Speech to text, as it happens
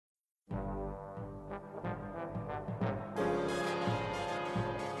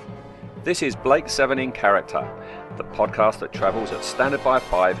This is Blake 7 in Character, the podcast that travels at standard by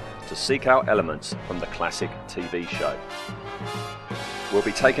 5 to seek out elements from the classic TV show. We'll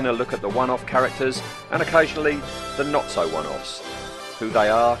be taking a look at the one-off characters and occasionally the not-so one-offs, who they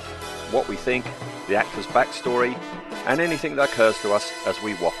are, what we think, the actor's backstory, and anything that occurs to us as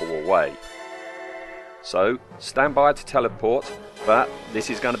we waffle away. So, stand by to teleport, but this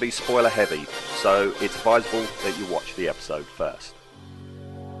is going to be spoiler heavy, so it's advisable that you watch the episode first.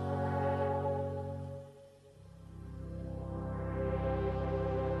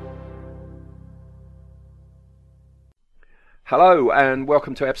 Hello and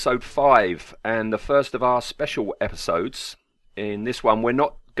welcome to episode 5 and the first of our special episodes. In this one we're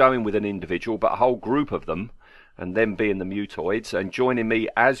not going with an individual but a whole group of them, and them being the Mutoids, and joining me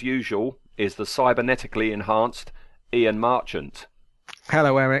as usual is the cybernetically enhanced Ian Marchant.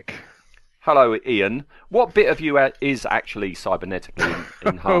 Hello, Eric. Hello, Ian. What bit of you is actually cybernetically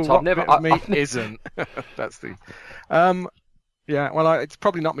enhanced? What bit of me isn't? That's the... Yeah, well, it's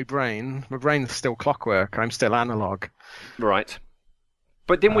probably not my brain. My brain's still clockwork. I'm still analog. Right.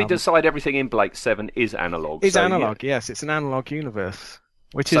 But didn't we decide everything in Blake 7 is analog? It's analog, yes. It's an analog universe.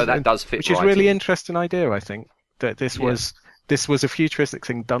 That does fit which is really interesting idea, I think. That this was a futuristic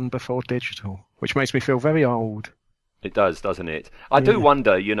thing done before digital, which makes me feel very old. It does, doesn't it? I do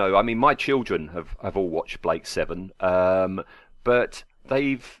wonder, I mean, my children have all watched Blake 7, but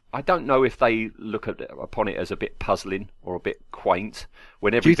I don't know if they look upon it as a bit puzzling or a bit quaint,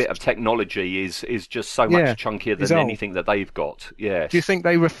 when every bit of technology is just so much chunkier than anything that they've got. Yes. Do you think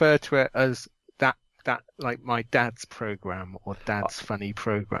they refer to it as that like my dad's program or dad's funny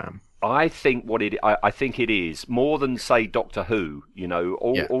program? I think I think it is more than, say, Doctor Who.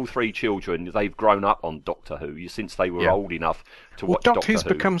 All three children, they've grown up on Doctor Who since they were old enough to watch Doctor Who. Doctor Who's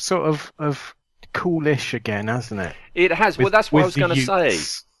become sort of coolish again, hasn't it? It has. Well, that's what I was going to say.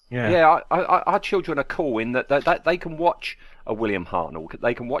 Yeah. Our children are cool in that they can watch a William Hartnell,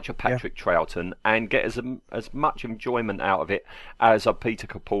 they can watch a Patrick Troughton and get as much enjoyment out of it as a Peter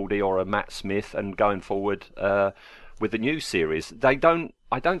Capaldi or a Matt Smith, and going forward with the new series. I don't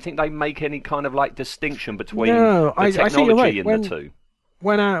think they make any kind of like distinction between the technology and the two.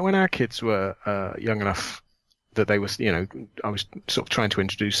 When our kids were young enough that they was, I was sort of trying to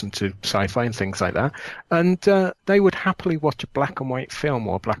introduce them to sci-fi and things like that, and they would happily watch a black and white film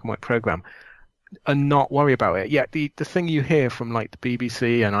or a black and white program and not worry about it. Yet the thing you hear from like the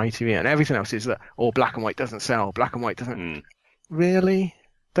BBC and ITV and everything else is that black and white doesn't sell, black and white doesn't. Really?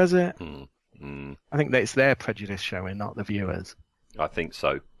 Does it? I think that it's their prejudice showing, not the viewers. I think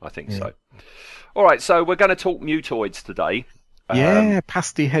so. So. All right, so we're going to talk Mutoids today.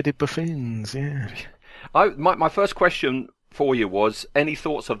 Pasty-headed buffoons, My first question for you was, any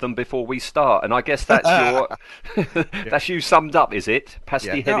thoughts of them before we start? And I guess that's your that's you summed up, is it?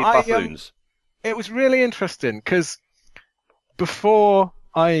 Pasty-headed buffoons. It was really interesting because before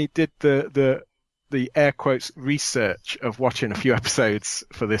I did the air quotes research of watching a few episodes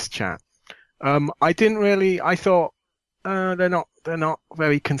for this chat, I thought they're not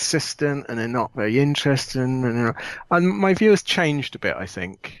very consistent and they're not very interesting, and my view has changed a bit, I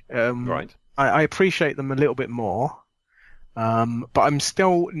think. Right. I appreciate them a little bit more, but I'm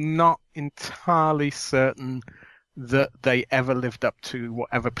still not entirely certain that they ever lived up to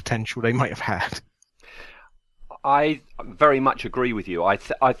whatever potential they might have had. I very much agree with you. I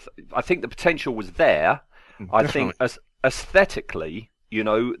think the potential was there. Definitely. I think aesthetically,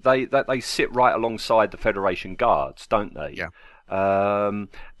 they sit right alongside the Federation guards, don't they? Yeah. And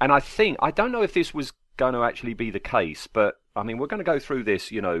I don't know if this was going to actually be the case, but I mean, we're going to go through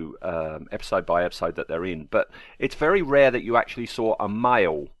this, episode by episode that they're in, but it's very rare that you actually saw a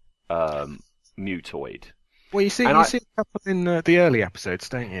male mutoid. Well, you see a couple in the early episodes,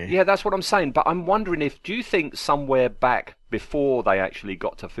 don't you? Yeah, that's what I'm saying. But I'm wondering do you think somewhere back before they actually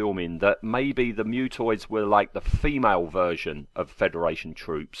got to filming that maybe the Mutoids were like the female version of Federation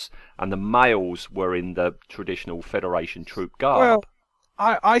troops and the males were in the traditional Federation troop garb? Well,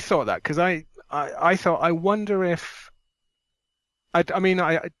 I thought that because I thought, I wonder if... I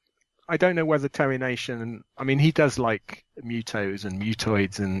don't know whether Terry Nation, he does like mutos and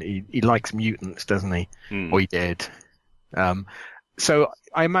mutoids, and he likes mutants, doesn't he? Or he did. So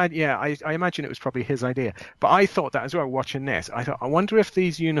I imagine it was probably his idea. But I thought that as well, watching this. I wonder if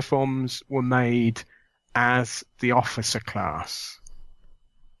these uniforms were made as the officer class.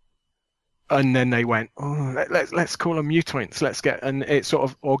 And then they went, let's call them mutoids. And it sort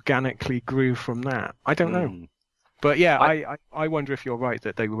of organically grew from that. I don't know. But yeah, I wonder if you're right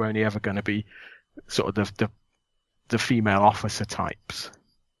that they were only ever going to be sort of the female officer types.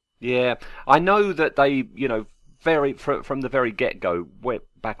 Yeah, I know that they, from the very get-go,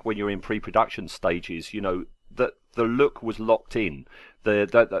 back when you're in pre-production stages, that the look was locked in.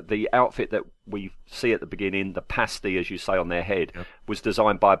 The outfit that we see at the beginning, the pasty, as you say, on their head, was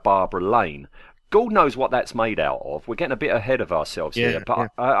designed by Barbara Lane. God knows what that's made out of. We're getting a bit ahead of ourselves here, but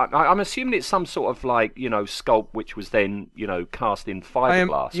I'm assuming it's some sort of sculpt which was then cast in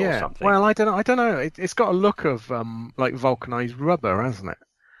fiberglass or something. Well, I don't know. It's got a look of like vulcanized rubber, hasn't it?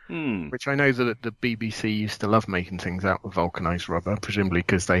 Which I know that the BBC used to love making things out of vulcanized rubber, presumably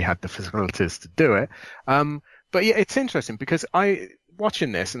because they had the facilities to do it. But yeah, it's interesting because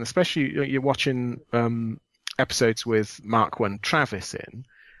watching this, and especially you're watching episodes with Mark 1 Travis in,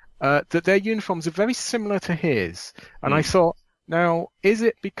 that their uniforms are very similar to his. And I thought, now, is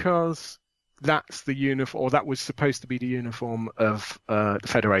it because that's the uniform, or that was supposed to be the uniform of the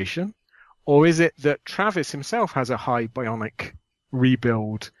Federation? Or is it that Travis himself has a high bionic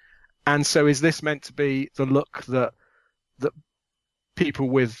rebuild? And so is this meant to be the look that people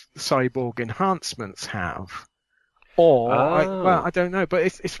with cyborg enhancements have? Or, I don't know, but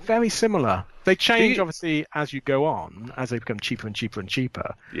it's very similar. They change, obviously, as you go on, as they become cheaper and cheaper and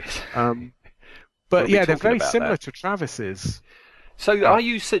cheaper. Yes. But yeah, they're very similar to Travis's. So are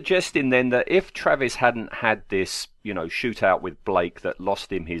you suggesting then that if Travis hadn't had this, shootout with Blake that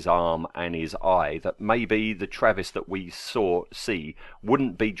lost him his arm and his eye, that maybe the Travis that we see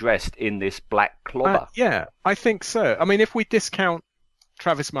wouldn't be dressed in this black clobber? Yeah, I think so. I mean, if we discount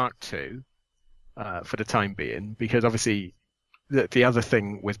Travis Mark II for the time being, because obviously the other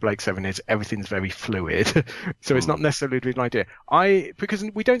thing with Blake 7 is everything's very fluid, so it's not necessarily a good idea. Because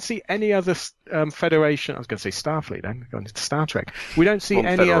we don't see any other Federation. I was going to say Starfleet, then going into Star Trek. We don't see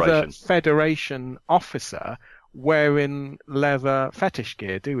any other Federation officer wearing leather fetish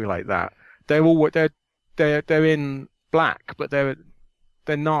gear, do we? Like that? They're all they're in black, but they're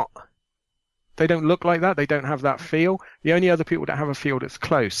not. They don't look like that. They don't have that feel. The only other people that have a feel that's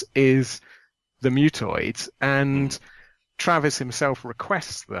close is the Mutoids, and Travis himself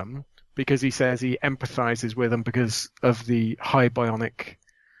requests them because he says he empathizes with them because of the high bionic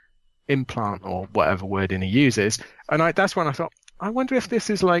implant or whatever wording he uses. And that's when I thought, I wonder if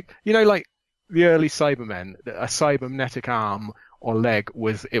this is like the early Cybermen, a cybernetic arm or leg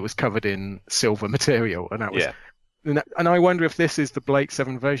was covered in silver material, and that was. Yeah. And I wonder if this is the Blake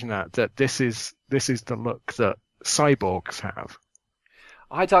 7 version that this is the look that cyborgs have.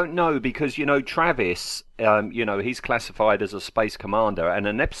 I don't know, because, Travis, he's classified as a space commander, and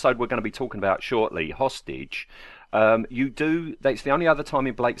an episode we're going to be talking about shortly, Hostage, that's the only other time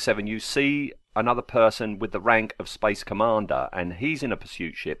in Blake 7 you see another person with the rank of space commander, and he's in a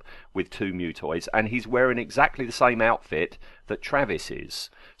pursuit ship with 2 Mutoids, and he's wearing exactly the same outfit that Travis is.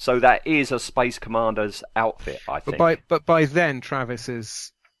 So that is a space commander's outfit, I think. But by then, Travis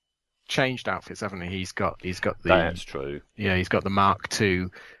is changed outfits, haven't he? He's got the. That's true. Yeah, he's got the Mark II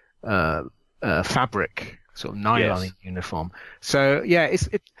fabric sort of nylon uniform. So yeah,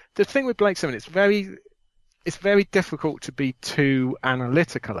 the thing with Blake 7. It's very difficult to be too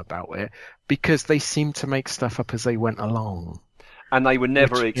analytical about it because they seem to make stuff up as they went along. And they were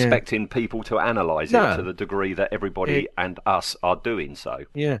never expecting people to analyse it to the degree that everybody and us are doing so.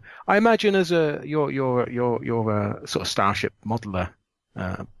 Yeah, I imagine as you're a sort of Starship modeler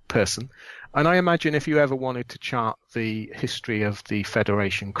person, and I imagine if you ever wanted to chart the history of the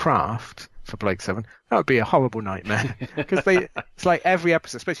Federation craft for Blake 7, that would be a horrible nightmare because it's like every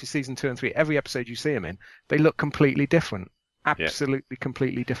episode, especially season 2 and 3, every episode you see them in, they look completely different, absolutely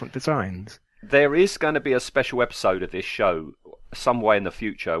completely different designs. There is going to be a special episode of this show some way in the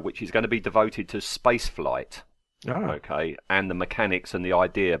future which is going to be devoted to space flight. Okay, and the mechanics and the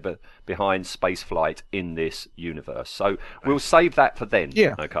idea behind space flight in this universe. So we'll save that for then.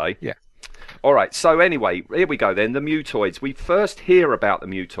 Yeah. Okay. Yeah. All right. So anyway, here we go then. The Mutoids. We first hear about the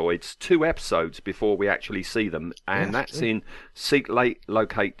Mutoids 2 episodes before we actually see them, and that's in Seek,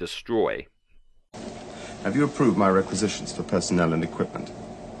 Locate, Destroy. Have you approved my requisitions for personnel and equipment?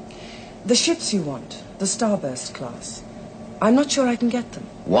 The ships you want, the Starburst class. I'm not sure I can get them.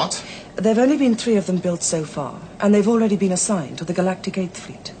 What? There've only been 3 of them built so far, and they've already been assigned to the Galactic 8th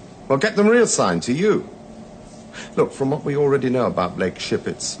Fleet. Well, get them reassigned to you. Look, from what we already know about Blake's ship,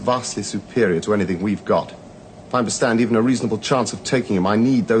 it's vastly superior to anything we've got. If I'm to stand even a reasonable chance of taking him, I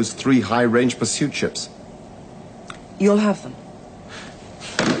need those 3 high-range pursuit ships. You'll have them.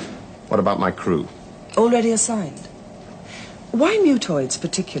 What about my crew? Already assigned. Why Mutoids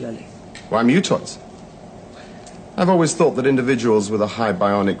particularly? Why Mutoids? I've always thought that individuals with a high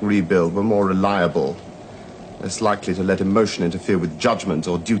bionic rebuild were more reliable, less likely to let emotion interfere with judgment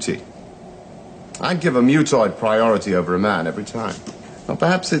or duty. I'd give a Mutoid priority over a man every time. Well,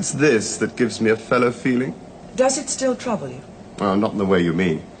 perhaps it's this that gives me a fellow feeling. Does it still trouble you? Well, not in the way you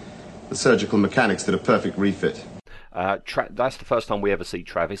mean. The surgical mechanics did a perfect refit. That's the first time we ever see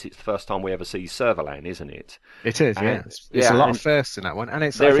Travis. It's the first time we ever see Servalan, isn't it? It is, yeah. It's a lot of firsts in that one, and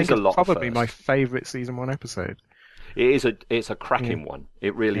I think it's probably my favourite season 1 episode. It's a cracking one.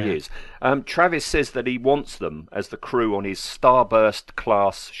 It really is. Travis says that he wants them as the crew on his Starburst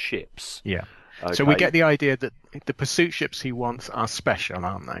class ships. Yeah. Okay. So we get the idea that the pursuit ships he wants are special,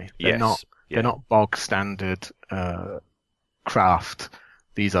 aren't they? They're not bog standard craft.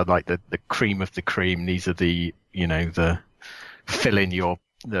 These are like the cream of the cream. These are the fill in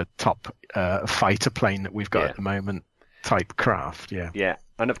the top fighter plane that we've got at the moment type craft. Yeah.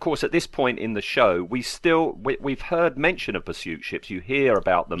 And of course, at this point in the show, we've heard mention of pursuit ships. You hear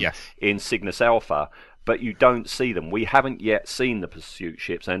about them in Cygnus Alpha, but you don't see them. We haven't yet seen the pursuit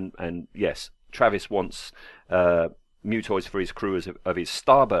ships, and yes, Travis wants Mutoids for his crew of his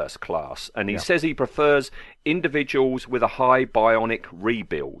Starburst class, and he says he prefers individuals with a high bionic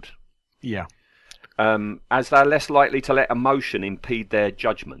rebuild. Yeah. As they're less likely to let emotion impede their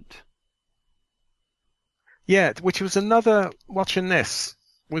judgment. Yeah, which was watching this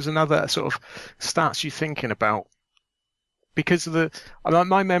was another sort of starts you thinking about, because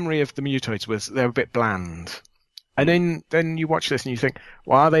my memory of the Mutoids was they're a bit bland. And then you watch this and you think,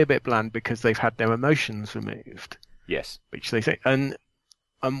 well, are they a bit bland because they've had their emotions removed? Yes. Which they say. And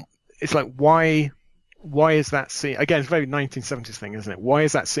it's like, why is that scene, again, it's a very 1970s thing, isn't it? Why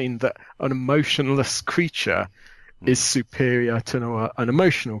is that scene that an emotionless creature is superior to an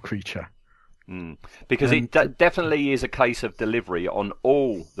emotional creature? Because it definitely is a case of delivery on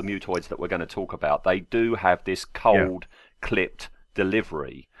all the Mutoids that we're going to talk about. They do have this cold, clipped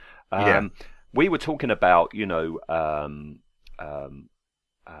delivery. We were talking about,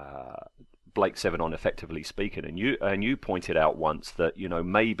 Blake 7 on Effectively Speaking, and you pointed out once that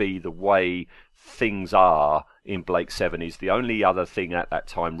maybe the way things are in Blake 7 is the only other thing at that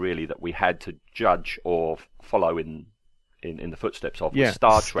time really that we had to judge or follow in the footsteps of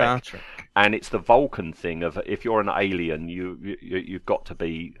Star Trek. And it's the Vulcan thing of, if you're an alien, you've got to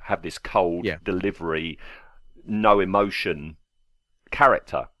have this cold delivery, no emotion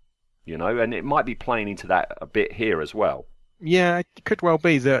character, and it might be playing into that a bit here as well. Yeah, it could well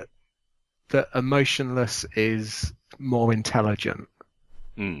be that emotionless is more intelligent.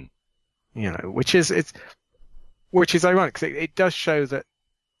 Which is ironic, because it does show that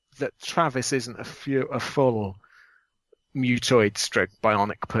Travis isn't a full mutoid stroke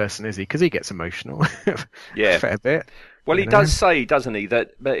bionic person, is he? Because he gets emotional a fair bit. Well, he does say, doesn't he,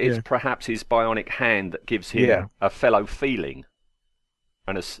 that it's perhaps his bionic hand that gives him a fellow feeling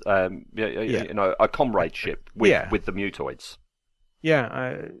and a comradeship with the mutoids.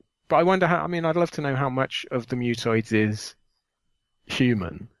 Yeah, but I wonder how. I mean, I'd love to know how much of the mutoids is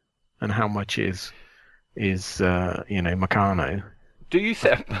human and how much is Meccano. Do you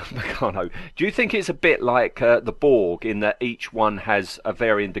think Meccano? Do you think it's a bit like the Borg in that each one has a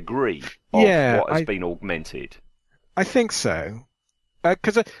varying degree of what has been augmented? I think so,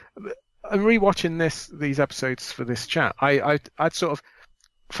 because I'm rewatching these episodes for this chat. I'd sort of,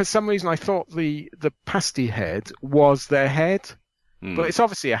 for some reason, I thought the pasty head was their head, but it's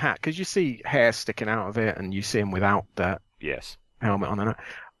obviously a hat, because you see hair sticking out of it, and you see him without that helmet on and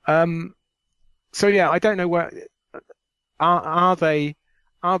that. So yeah, I don't know where. Are they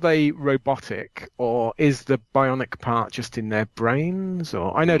robotic, or is the bionic part just in their brains?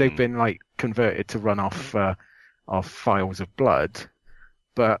 Or I know they've been converted to run off files of blood,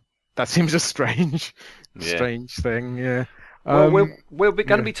 but that seems a strange thing. Yeah. Well, we're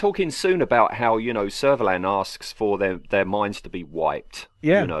going to be talking soon about how Servalan asks for their minds to be wiped.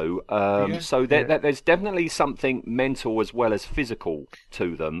 Yeah. So there's definitely something mental as well as physical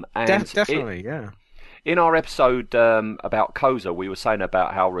to them. And definitely, yeah. In our episode about Koza, we were saying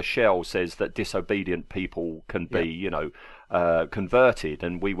about how Rochelle says that disobedient people can be, converted,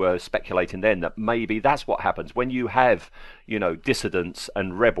 and we were speculating then that maybe that's what happens when you have, dissidents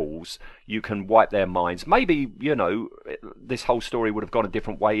and rebels. You can wipe their minds. Maybe this whole story would have gone a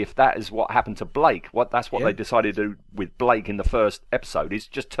different way if that is what happened to Blake. That's what they decided to do with Blake in the first episode, is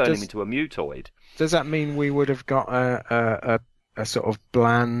just turn him into a mutoid. Does that mean we would have got a sort of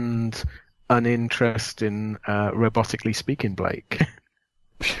bland, uninteresting, robotically speaking Blake?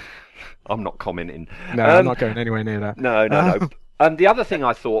 I'm not commenting. No, I'm not going anywhere near that. No. The other thing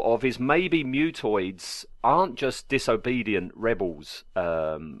I thought of is maybe mutoids aren't just disobedient rebels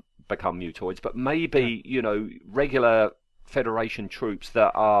become mutoids, but maybe, regular Federation troops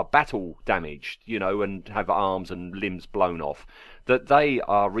that are battle damaged, and have arms and limbs blown off, that they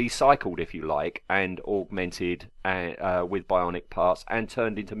are recycled, if you like, and augmented with bionic parts and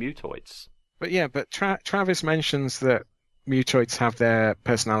turned into mutoids. But Travis mentions that mutoids have their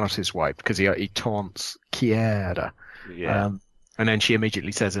personalities wiped because he taunts Kiera. Yeah. And then she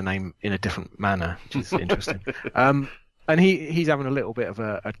immediately says her name in a different manner, which is interesting. And he's having a little bit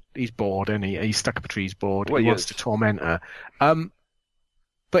of he's bored, and he's stuck up a tree, he's bored. Well, he wants to torment her.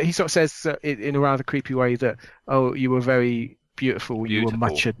 But he sort of says in a rather creepy way that, oh, you were very beautiful, you were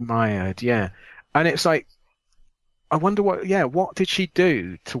much admired. Yeah. And it's like, I wonder what did she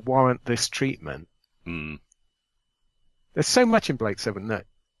do to warrant this treatment? Mm. There's so much in Blake 7 that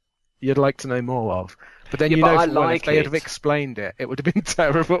you'd like to know more of. But then if they had have explained it, it would have been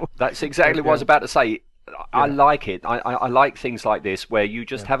terrible. That's exactly what I was about to say. I like it. I like things like this where you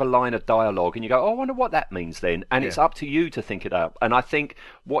just have a line of dialogue and you go, oh, I wonder what that means then. And it's up to you to think it up. And I think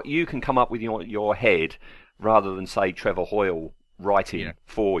what you can come up with in your head, rather than, say, Trevor Hoyle writing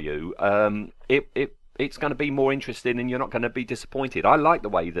for you, it's going to be more interesting and you're not going to be disappointed. I like the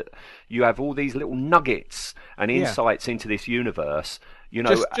way that you have all these little nuggets and insights into this universe. You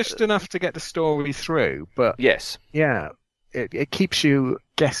know, just enough to get the story through. But yes, it keeps you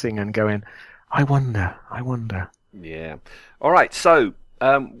guessing and going, I wonder. Yeah. All right. So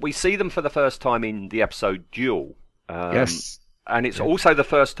we see them for the first time in the episode Duel. Yes. And it's also the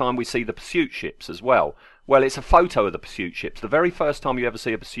first time we see the pursuit ships as well. Well, it's a photo of the pursuit ships. The very first time you ever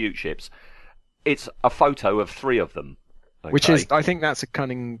see a pursuit ships, it's a photo of 3 of them. Okay? Which is, I think that's a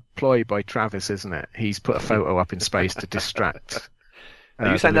cunning ploy by Travis, isn't it? He's put a photo up in space to distract.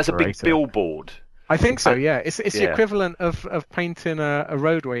 Are you saying that's a big billboard? I think so, yeah. It's the equivalent of painting a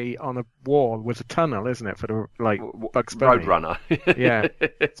roadway on a wall with a tunnel, isn't it, for the Bugs Bunny? Roadrunner. Yeah.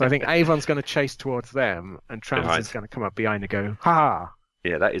 So I think Avon's going to chase towards them, and Travis is going to come up behind and go, ha!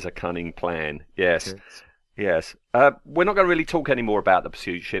 Yeah, that is a cunning plan. Yes. Yes. We're not going to really talk any more about the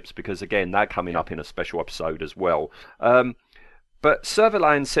pursuit ships because, again, they're coming up in a special episode as well. But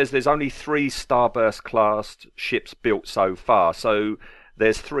Serverland says there's only 3 Starburst-class ships built so far, so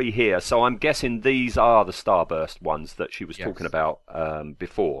there's 3 here. So I'm guessing these are the Starburst ones that she was talking about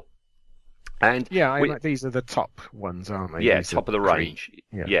before. And these are the top ones, aren't they? Yeah, these top of the range.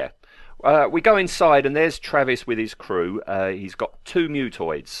 Yeah. We go inside, and there's Travis with his crew. He's got 2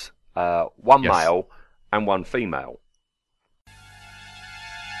 mutoids, 1 male and 1 female.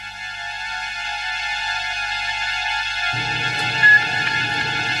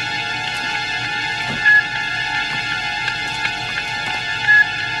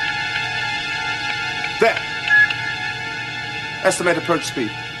 There! Estimate approach speed.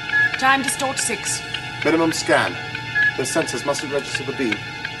 Time distort 6. Minimum scan. The sensors mustn't register the beam.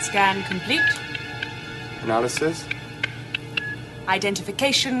 Scan complete. Analysis.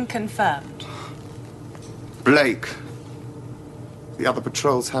 Identification confirmed. Blake. The other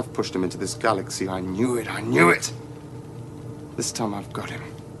patrols have pushed him into this galaxy. I knew it. This time I've got him.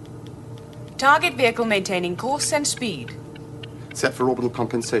 Target vehicle maintaining course and speed. Set for orbital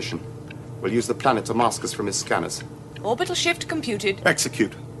compensation. We'll use the planet to mask us from his scanners. Orbital shift computed.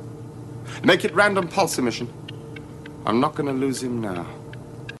 Execute. Make it random pulse emission. I'm not going to lose him now.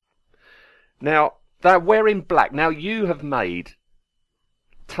 Now, they're wearing black. Now, you have made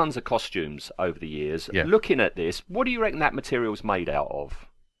tons of costumes over the years. Yeah. Looking at this, what do you reckon that material's made out of?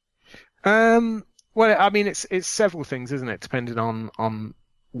 Well, I mean, it's several things, isn't it? Depending on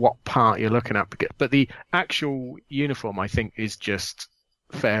what part you're looking at. But the actual uniform, I think, is just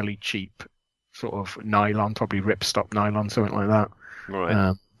fairly cheap, sort of nylon, probably ripstop nylon, something like that.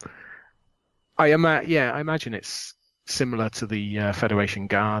 Right. I imagine it's similar to the Federation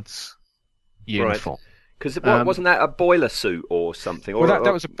Guards uniform. Because wasn't that a boiler suit or something? Well,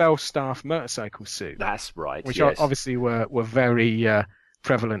 that was a Bell Staff motorcycle suit. That's right. Which obviously were very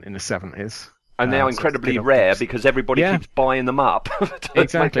prevalent in the 70s. And now incredibly rare because everybody keeps buying them up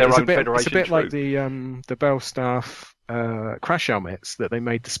to make their own Federation It's a bit troop. like the Bell Staff crash helmets that they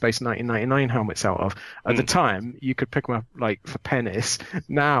made the Space 1999 helmets out of. At the time, you could pick them up like for pennies.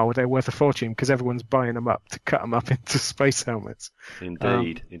 Now they're worth a fortune because everyone's buying them up to cut them up into space helmets.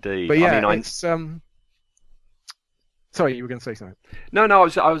 Indeed. But yeah, it's Sorry, you were going to say something. No,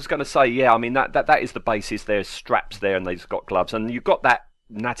 I was going to say, yeah. I mean that is the basis. There's straps there, and they've got gloves, and you've got that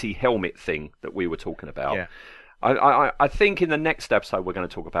natty helmet thing that we were talking about. Yeah. I think in the next episode we're going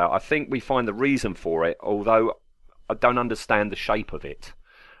to talk about, I think we find the reason for it, although I don't understand the shape of it.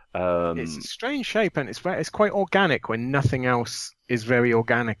 It's a strange shape, and it's quite organic when nothing else is very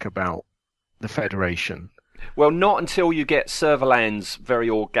organic about the Federation. Well, not until you get Serverland's very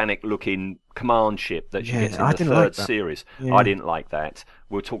organic-looking command ship that she gets in I the didn't third like that. series. Yeah. I didn't like that.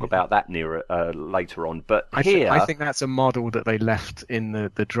 We'll talk about that later on. But I think that's a model that they left in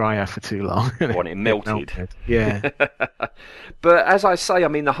the dryer for too long. When it melted. Yeah. But as I say, I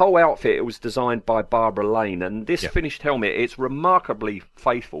mean, the whole outfit, it was designed by Barbara Lane, and this Yep. finished helmet, it's remarkably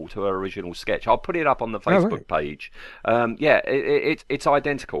faithful to her original sketch. I'll put it up on the Facebook page. It's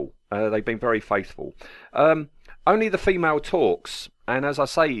identical. They've been very faithful. Only the female talks, and as I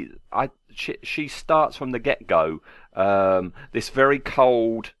say, she starts from the get-go, this very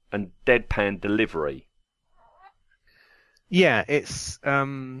cold and deadpan delivery. Yeah, it's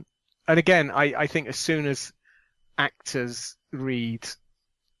and again, I think as soon as actors read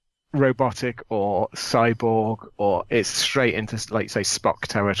robotic or cyborg, or it's straight into, like, say, Spock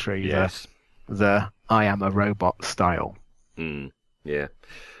territory. Yes. The I am a robot style. Yeah.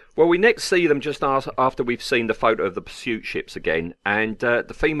 Well, we next see them just after we've seen the photo of the pursuit ships again, and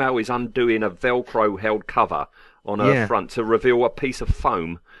the female is undoing a Velcro-held cover on her front to reveal a piece of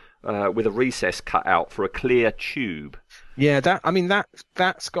foam with a recess cut out for a clear tube. Yeah,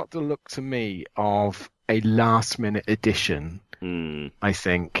 that's got the look to me of a last-minute addition. I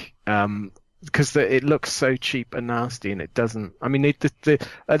think, because it looks so cheap and nasty, and it doesn't. I mean,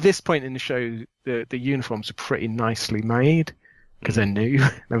 at this point in the show, the uniforms are pretty nicely made because they're new.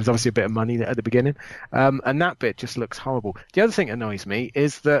 There was obviously a bit of money at the beginning, and that bit just looks horrible. The other thing that annoys me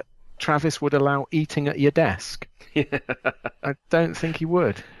is that Travis would allow eating at your desk. I don't think he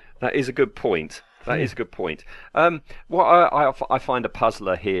would. That is a good point. That is a good point. What I find a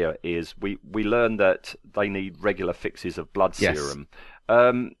puzzler here is we learn that they need regular fixes of blood serum.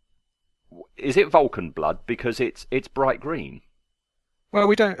 Is it Vulcan blood? Because it's bright green. Well,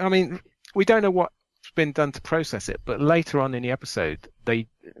 we don't know what's been done to process it, but later on in the episode, they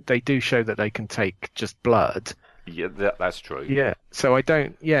do show that they can take just blood. Yeah, that's true. Yeah. So I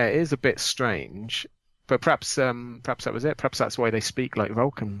don't. Yeah, it is a bit strange, but perhaps that was it. Perhaps that's why they speak like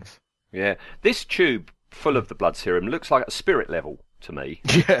Vulcans. Yeah, this tube full of the blood serum looks like a spirit level to me.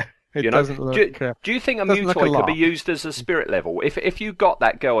 Yeah, it doesn't look. Do you think a mutoid could be used as a spirit level? If you got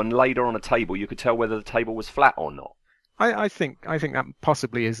that girl and laid her on a table, you could tell whether the table was flat or not. I think that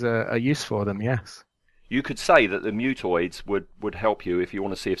possibly is a use for them. Yes. You could say that the mutoids would help you if you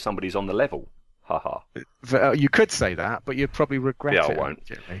want to see if somebody's on the level. Haha. You could say that, but you'd probably regret it. Yeah, I won't.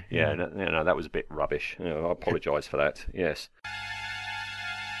 Yeah, no, that was a bit rubbish. I apologise for that. Yes.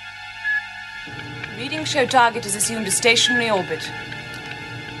 Readings show target is assumed a stationary orbit.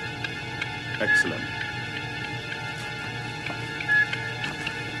 Excellent.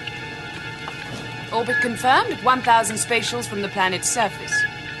 Orbit confirmed at 1,000 spatials from the planet's surface.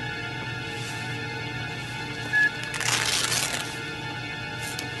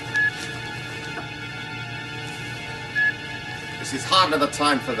 This is hardly the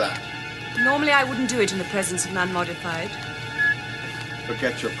time for that. Normally I wouldn't do it in the presence of an unmodified.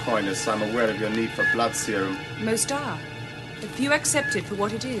 Forget your coyness. I'm aware of your need for blood serum. Most are, but few accept it for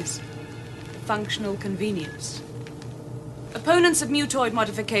what it is. Functional convenience. Opponents of mutoid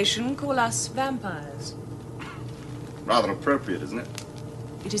modification call us vampires. Rather appropriate, isn't it?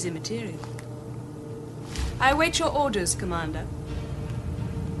 It is immaterial. I await your orders, Commander.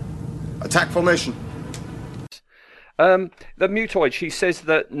 Attack formation. The mutoid, she says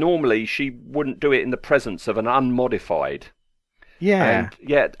that normally she wouldn't do it in the presence of an unmodified. Yeah.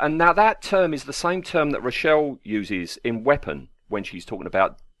 And now that term is the same term that Rochelle uses in Weapon when she's talking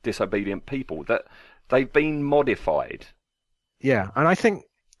about disobedient people, that they've been modified. Yeah, and I think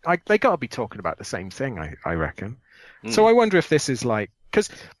they got to be talking about the same thing, I reckon. So I wonder if this is like, because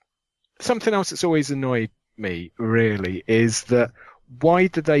something else that's always annoyed me, really, is that why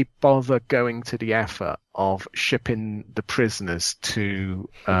do they bother going to the effort of shipping the prisoners to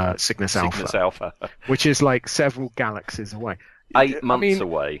Cygnus Alpha, which is like several galaxies away? 8 months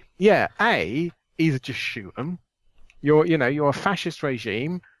away. Yeah, either just shoot them. You're a fascist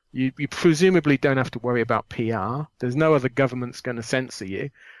regime. You presumably don't have to worry about PR. There's no other government's going to censor you.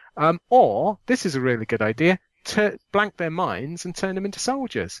 Or this is a really good idea: blank their minds and turn them into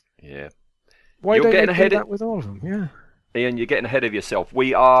soldiers. Yeah. Why don't they do that with all of them? Yeah. Ian, you're getting ahead of yourself.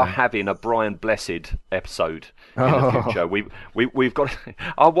 We are having a Brian Blessed episode in the future. We've got.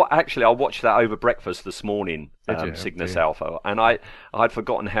 I watched that over breakfast this morning, Cygnus Alpha, and I'd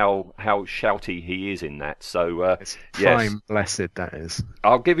forgotten how shouty he is in that. So it's prime Blessed, that is.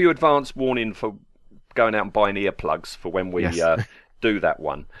 I'll give you advance warning for going out and buying earplugs for when we do that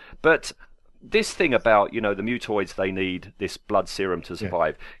one. But this thing about, the mutoids, they need this blood serum to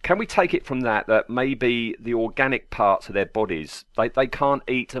survive. Yeah. Can we take it from that maybe the organic parts of their bodies, they can't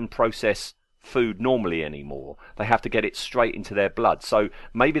eat and process food normally anymore. They have to get it straight into their blood. So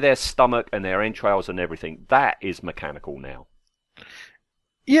maybe their stomach and their entrails and everything, that is mechanical now.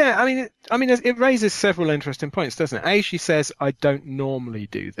 Yeah, I mean, it raises several interesting points, doesn't it? A, she says, "I don't normally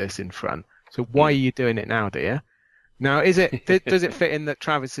do this in front, so why are you doing it now, dear?" Now, does it fit in that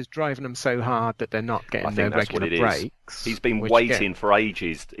Travis is driving them so hard that they're not getting their regular breaks? He's been waiting for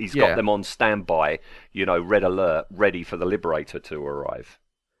ages. He's got them on standby, red alert, ready for the Liberator to arrive.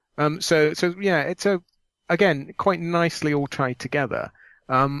 So yeah, it's again quite nicely all tied together.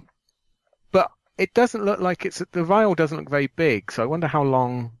 But it doesn't look like the vial doesn't look very big, so I wonder how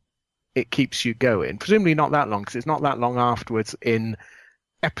long it keeps you going. Presumably not that long, because it's not that long afterwards in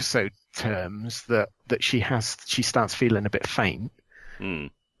episode terms that she starts feeling a bit faint.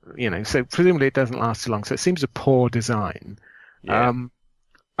 So presumably it doesn't last too long. So it seems a poor design. Yeah.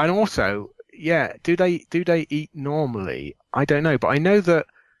 And also, do they eat normally? I don't know, but I know that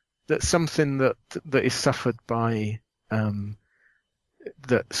something that is suffered by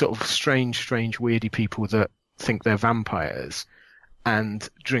that sort of strange weirdy people that think they're vampires and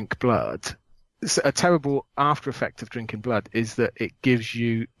drink blood. A terrible after effect of drinking blood is that it gives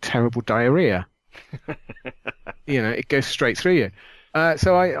you terrible diarrhea. It goes straight through you.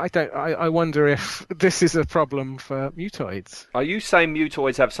 So I wonder if this is a problem for mutoids. Are you saying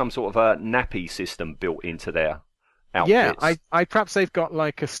mutoids have some sort of a nappy system built into their outfits? Yeah, I perhaps they've got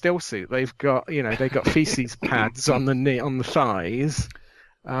like a still suit. They've got they've got feces pads on the thighs.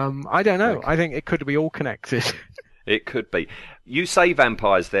 I don't know. I think it could be all connected. It could be. You say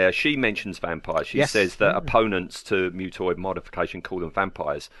vampires there. She mentions vampires. She says that opponents to mutoid modification call them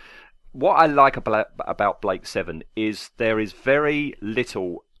vampires. What I like about Blake 7 is there is very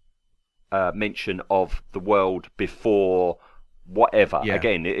little mention of the world before whatever. Yeah.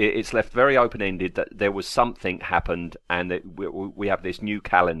 Again, it's left very open-ended that there was something happened and that we have this new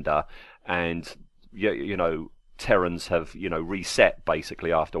calendar and, Terrans have, reset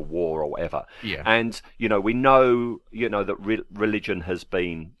basically after war or whatever. Yeah. And, we know, that religion has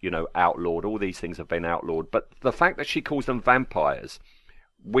been, outlawed. All these things have been outlawed. But the fact that she calls them vampires,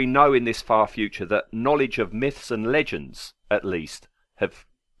 we know in this far future that knowledge of myths and legends, at least, have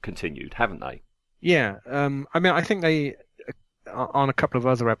continued, haven't they? Yeah. I think they, on a couple of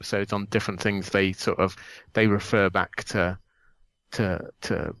other episodes on different things, they refer back to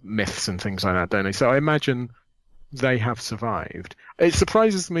myths and things like that, don't they? So I imagine they have survived. It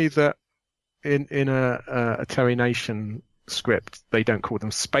surprises me that in a Terry Nation script they don't call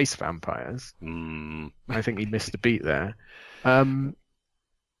them space vampires. I think he missed a beat there.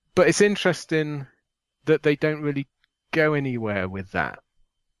 But it's interesting that they don't really go anywhere with that.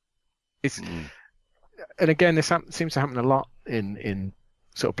 And again, this seems to happen a lot in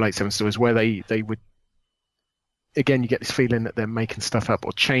sort of Blake 7 stories where they would. Again, you get this feeling that they're making stuff up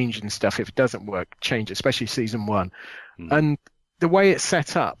or changing stuff. If it doesn't work, change it, especially season 1. And the way it's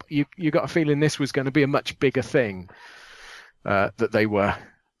set up, you got a feeling this was going to be a much bigger thing, that they were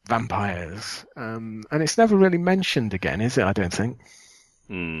vampires. And it's never really mentioned again, is it? I don't think.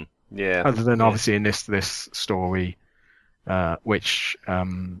 Yeah. Other than obviously in this story, which,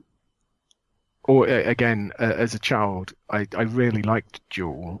 again, as a child, I really liked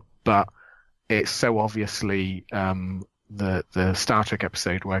Jewel, but it's so obviously the Star Trek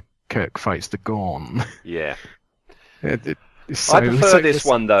episode where Kirk fights the Gorn. Yeah. So, I prefer this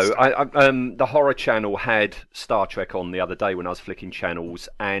one though. The Horror Channel had Star Trek on the other day when I was flicking channels,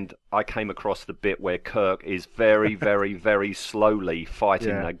 and I came across the bit where Kirk is very, very, very slowly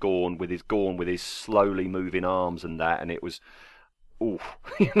fighting that Gorn with his slowly moving arms and that, and it was, I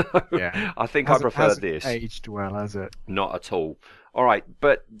think I prefer this. Aged well, has it? Not at all. All right,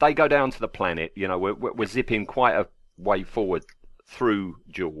 but they go down to the planet. We're zipping quite a way forward through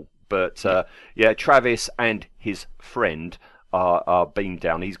Jewel, but Travis and his friend are beamed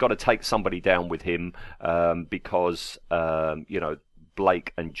down. He's got to take somebody down with him because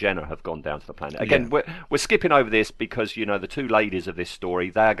Blake and Jenna have gone down to the planet. Again, we're skipping over this because the two ladies of this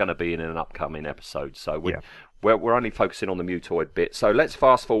story, they're going to be in an upcoming episode. So we're only focusing on the mutoid bit. So let's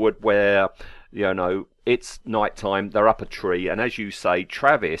fast forward where it's nighttime. They're up a tree, and as you say,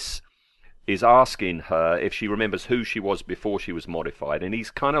 Travis is asking her if she remembers who she was before she was modified, and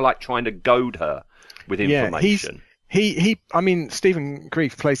he's kind of like trying to goad her with information. Stephen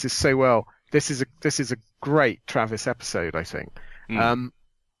Grief plays this so well. This is a great Travis episode, I think. And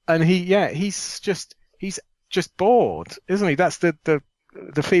he's just bored, isn't he? That's the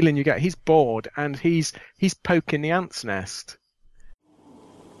feeling you get. He's bored and he's poking the ant's nest.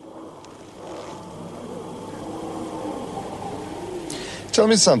 Tell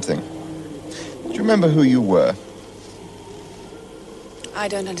me something. Do you remember who you were? I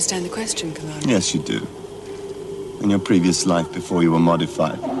don't understand the question, Commander. Yes, you do. In your previous life before you were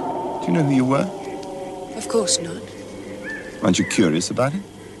modified, do you know who you were? Of course not. Aren't you curious about it?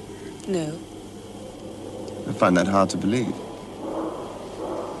 No. I find that hard to believe.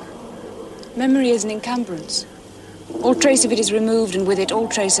 Memory is an encumbrance. All trace of it is removed, and with it all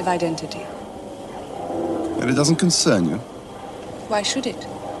trace of identity. But it doesn't concern you. Why should it?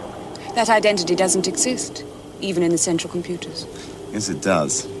 That identity doesn't exist, even in the central computers. Yes, it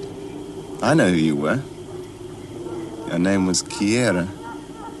does. I know who you were. Your name was Kiera.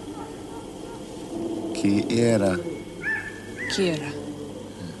 Kiera. Kira.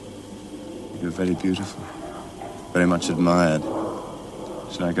 You were very beautiful. Very much admired.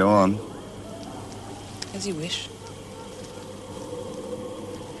 Should I go on? As you wish.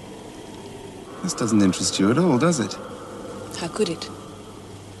 This doesn't interest you at all, does it? How could it?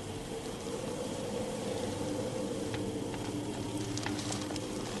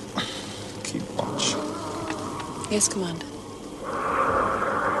 Keep watch. Yes, Commander.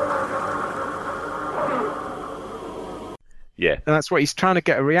 Yeah. And that's what he's trying to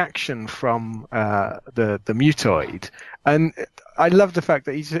get a reaction from the mutoid. And I love the fact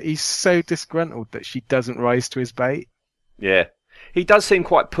that he's so disgruntled that she doesn't rise to his bait. Yeah. He does seem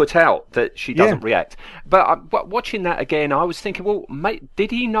quite put out that she doesn't react. But watching that again, I was thinking, well, mate,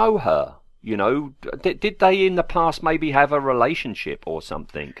 did he know her? You know, did they in the past maybe have a relationship or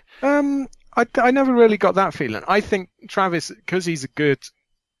something? I never really got that feeling. I think Travis, because he's a good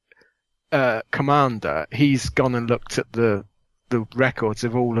commander, he's gone and looked at the records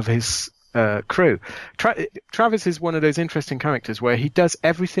of all of his crew. Travis is one of those interesting characters where he does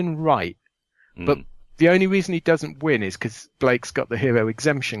everything right, but the only reason he doesn't win is because Blake's got the hero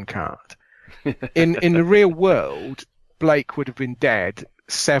exemption card. In the real world, Blake would have been dead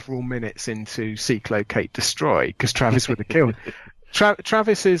several minutes into Seek, Locate, Destroy because Travis would have killed him.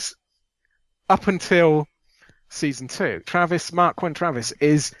 Travis is, up until season 2, Mark 1 Travis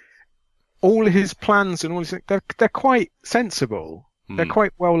is, all his plans and all his, they're quite sensible. They're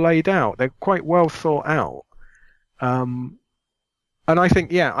quite well laid out. They're quite well thought out. And I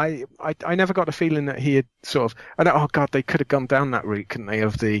think, I never got the feeling that he had sort of, oh God, they could have gone down that route, couldn't they?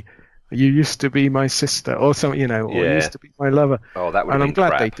 Of the, you used to be my sister, or something, you know, or you used to be my lover. Oh, that would. And I'm glad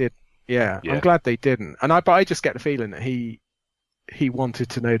crap. they did. Yeah, I'm glad they didn't. But I just get the feeling that he wanted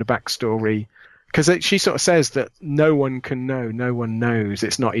to know the backstory, because she sort of says that no one can know, no one knows.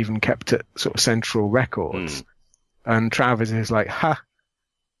 It's not even kept at sort of central records. And Travis is like, ha,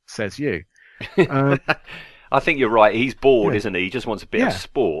 says you. I think you're right. He's bored, isn't he? He just wants a bit of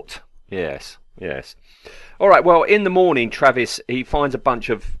sport. Yes. All right, well, in the morning, Travis, he finds a bunch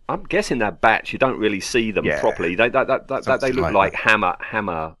of, I'm guessing they're bats. You don't really see them properly. They look like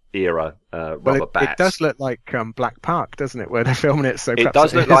Hammer era rubber bats. It does look like Black Park, doesn't it, where they're filming it? So it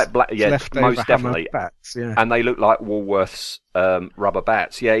does look like Black, most Hammer definitely. Bats, and they look like Woolworth's rubber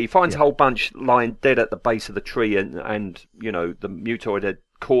bats. Yeah, he finds a whole bunch lying dead at the base of the tree, and you know, the mutoid had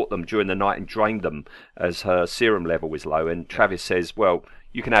caught them during the night and drained them as her serum level was low. And Travis says, well,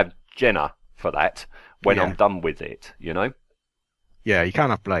 you can have Jenna for that when I'm done with it, you know? Yeah, you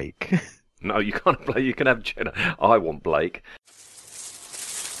can't have Blake. No, you can't have Blake. You can have Jenna. I want Blake.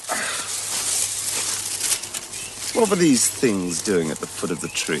 What were these things doing at the foot of the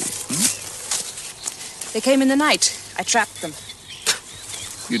tree? They came in the night. I trapped them.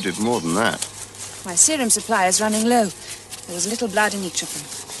 You did more than that. My serum supply is running low. There was little blood in each of them.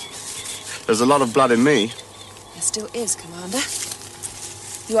 There's a lot of blood in me. There still is, Commander.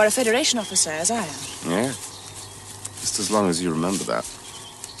 You are a Federation officer, as I am. Yeah. Just as long as you remember that.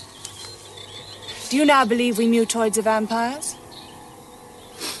 Do you now believe we mutoids are vampires?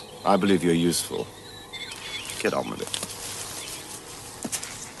 I believe you're useful. Get on with it.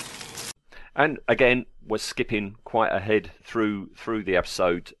 And again, we're skipping quite ahead through the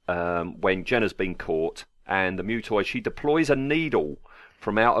episode when Jenna's been caught, and the mutoid, she deploys a needle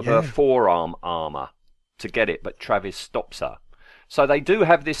from out of her forearm armor to get it, but Travis stops her. So they do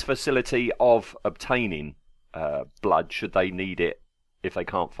have this facility of obtaining blood should they need it if they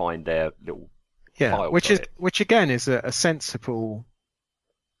can't find their little files which again is a sensible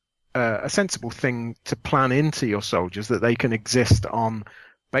thing to plan into your soldiers, that they can exist on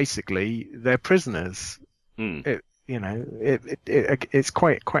basically their prisoners. It's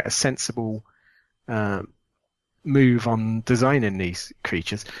quite a sensible move on designing these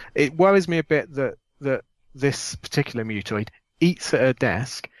creatures. It worries me a bit that this particular mutoid eats at her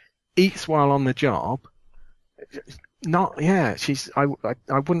desk, eats while on the job. I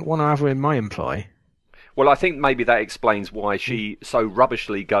wouldn't want to have her in my employ. Well, I think maybe that explains why she so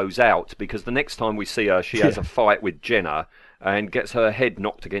rubbishly goes out, because the next time we see her, she has a fight with Jenna, and gets her head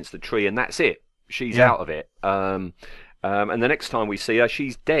knocked against the tree, and that's it. She's out of it. And the next time we see her,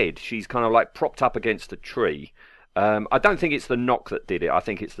 she's dead. She's kind of like propped up against a tree. I don't think it's the knock that did it. I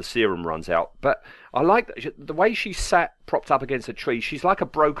think it's the serum runs out. But I like the way she sat propped up against a tree. She's like a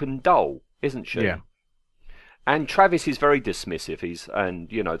broken doll, isn't she? Yeah. And Travis is very dismissive.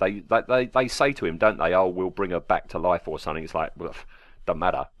 They say to him, don't they? Oh, we'll bring her back to life or something. It's like, well, doesn't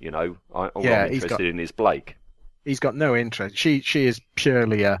matter. All I'm interested in is Blake. He's got no interest. She is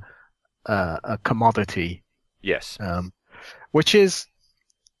purely a commodity. Yes. Which is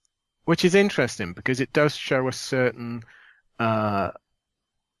interesting because it does show a certain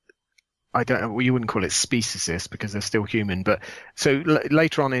I don't know, you wouldn't call it speciesist because they're still human, but so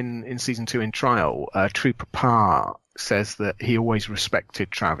later on in season 2 in Trial, Trooper Parr says that he always respected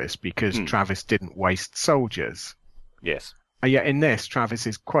Travis because Travis didn't waste soldiers. Yes. Yet in this, Travis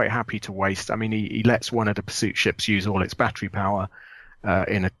is quite happy to waste. I mean, he lets one of the pursuit ships use all its battery power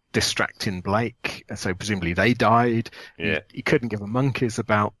in a distracting Blake, so presumably they died. Yeah. He couldn't give a monkeys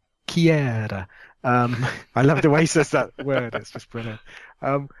about Kiera. I love the way he says that word. It's just brilliant.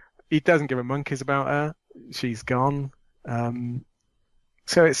 He doesn't give a monkeys about her. She's gone.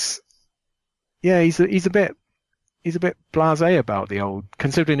 So it's, he's a bit blasé about the old,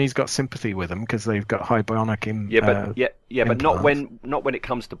 considering he's got sympathy with them because they've got high bionic but not when it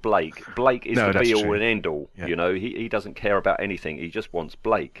comes to Blake. Blake is the be all and end all. Yeah. He doesn't care about anything. He just wants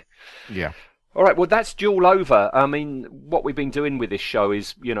Blake. Yeah. All right, well, that's Duel over. I mean, what we've been doing with this show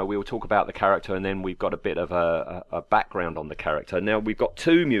is, we'll talk about the character and then we've got a bit of a background on the character. Now, we've got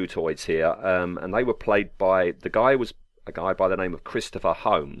 2 Mutoids here, and they were played by, the guy was a guy by the name of Christopher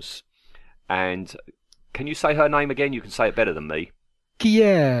Holmes. And can you say her name again? You can say it better than me.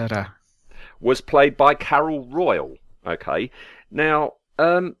 Kiera. Was played by Carol Royal. Okay. Now,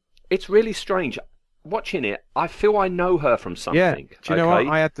 it's really strange. Watching it, I feel I know her from something. Yeah. Do you know what?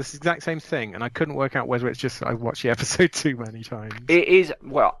 I had this exact same thing, and I couldn't work out whether it's just I watched the episode too many times. It is,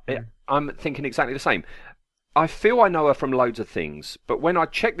 I'm thinking exactly the same. I feel I know her from loads of things, but when I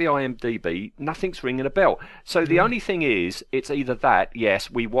check the IMDb, nothing's ringing a bell. So the only thing is, it's either that, yes,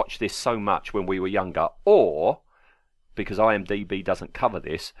 we watched this so much when we were younger, or, because IMDb doesn't cover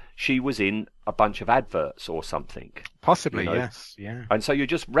this, she was in a bunch of adverts or something. Possibly, yes, yeah. And so you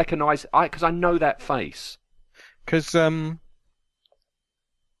just recognise, because I know that face. Because who's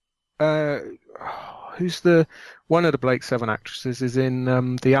one of the Blake 7 actresses is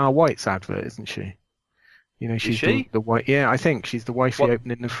in the R. White's advert, isn't she? She's she? the wife. Yeah, I think she's the wifey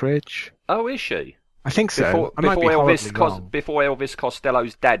opening the fridge. Oh, is she? I think so. Before Elvis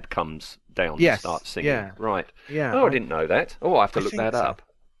Costello's dad comes down and starts singing. Yeah. Right. Yeah. Oh, I didn't know that. Oh, I have to look that up.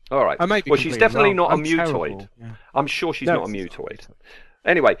 All right. I may be she's definitely not a mutoid. Terrible. Yeah. I'm sure she's not a mutoid.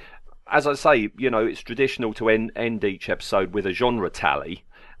 Anyway, as I say, it's traditional to end each episode with a genre tally.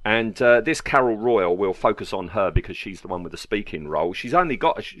 And this Carol Royal, will focus on her because she's the one with the speaking role. She's only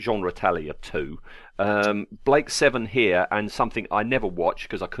got a genre tally of 2. Blake 7 here, and something I never watched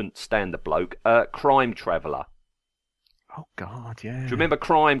because I couldn't stand the bloke, Crime Traveller. Oh, God, yeah. Do you remember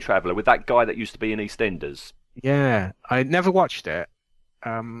Crime Traveller with that guy that used to be in EastEnders? Yeah, I never watched it.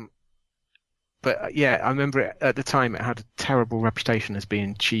 But, I remember it, at the time it had a terrible reputation as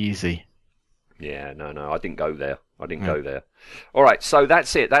being cheesy. Yeah, no, I didn't go there. Go there. All right, so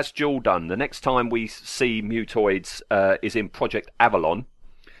that's it. That's Duel done. The next time we see Mutoids is in Project Avalon.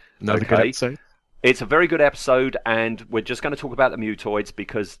 Another good episode. It's a very good episode, and we're just going to talk about the Mutoids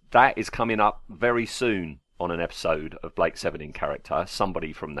because that is coming up very soon on an episode of Blake 7 in Character.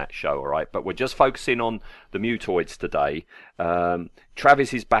 Somebody from that show, all right? But we're just focusing on the Mutoids today.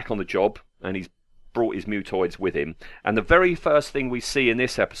 Travis is back on the job, and he's brought his Mutoids with him. And the very first thing we see in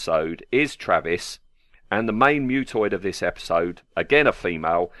this episode is Travis. And the main mutoid of this episode, again a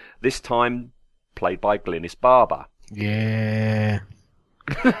female, this time played by Glynis Barber. Yeah.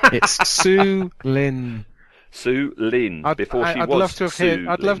 It's Sue Lynn. Sue Lynn, I'd love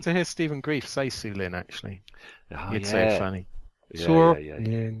to hear Stephen Grief say Sue Lynn, actually. Oh, You'd say it funny. Yeah.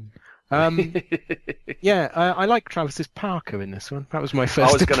 Lynn. I like Travis's Parker in this one. That was my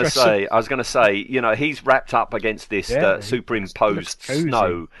first impression. I was going to say, he's wrapped up against this superimposed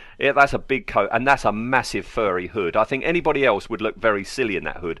snow. Yeah, that's a big coat, and that's a massive furry hood. I think anybody else would look very silly in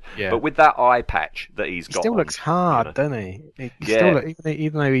that hood. Yeah. But with that eye patch that he's got, still looks hard, doesn't he?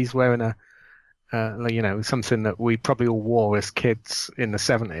 Even though he's wearing something that we probably all wore as kids in the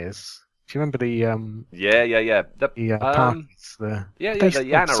 70s. Do you remember the parties, the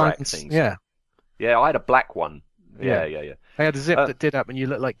anorak things? Yeah, I had a black one. Yeah. I had a zip that did up, and you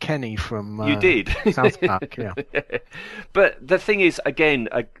looked like Kenny from you did South Park. Yeah. But the thing is, again,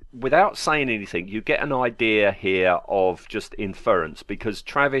 without saying anything, you get an idea here of just inference, because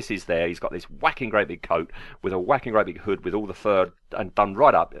Travis is there. He's got this whacking great big coat with a whacking great big hood with all the fur and done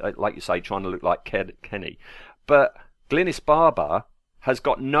right up, like you say, trying to look like Kenny. But Glynis Barber has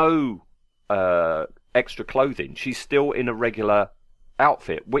got no extra clothing. She's still in a regular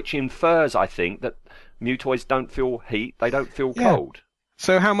outfit, which infers, I think, that mutoids don't feel heat, they don't feel cold.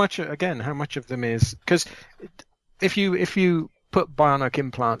 So how much of them is, because if you put bionic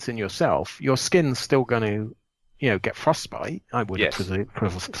implants in yourself, your skin's still going to, get frostbite. I would have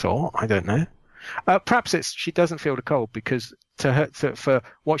thought. I don't know. Perhaps she doesn't feel the cold because for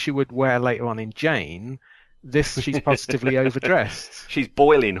what she would wear later on in Jane, she's positively overdressed. She's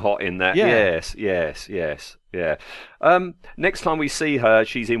boiling hot in that. Yeah. Yes. Yeah. Next time we see her,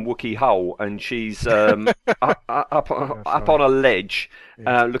 she's in Wookiee Hull, and she's up on a ledge,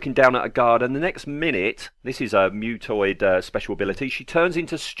 looking down at a guard. And the next minute, this is a mutoid special ability. She turns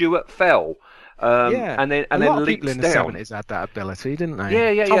into Stuart Fell. And then leaps people in the down. 70s had that ability, didn't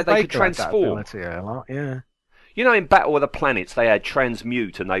they? Yeah. Tom They could Baker had that transform. ability a lot, yeah. You know, in Battle of the Planets, they had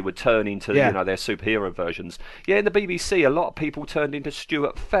transmute, and they would turn into their superhero versions. Yeah, in the BBC, a lot of people turned into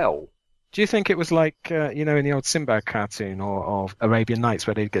Stuart Fell. Do you think it was like, in the old Sinbad cartoon or Arabian Nights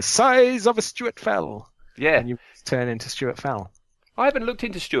where they'd get size of a Stuart Fell? Yeah. And you turn into Stuart Fell. I haven't looked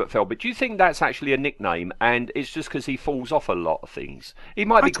into Stuart Fell, but do you think that's actually a nickname and it's just because he falls off a lot of things? He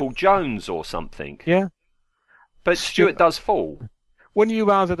might be called Jones or something. Yeah. But Stuart does fall. Wouldn't you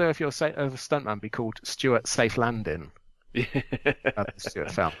rather, though, if you're a stuntman, be called Stuart Safe Landing?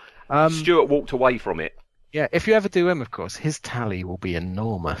 Stuart Fell. Stuart walked away from it. Yeah, if you ever do him, of course, his tally will be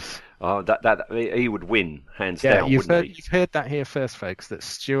enormous. Oh, that he would win, hands down, wouldn't he? You've heard that here first, folks, that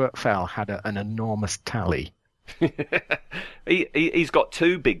Stuart Fell had an enormous tally. He's got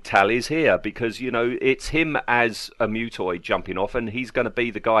two big tallies here because, it's him as a mutoid jumping off, and he's going to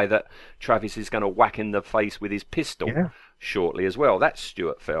be the guy that Travis is going to whack in the face with his pistol shortly as well. That's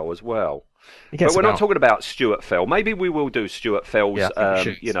Stuart Fell as well. But we're not talking about Stuart Fell. Maybe we will do Stuart Fell's, run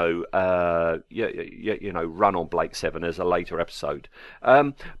on Blake 7 as a later episode.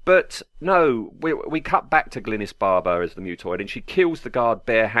 But no, we cut back to Glynis Barber as the mutoid, and she kills the guard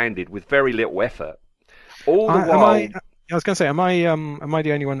barehanded with very little effort. All the while. I was going to say, am I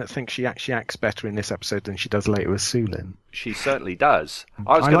the only one that thinks she actually acts better in this episode than she does later with Sulin? She certainly does.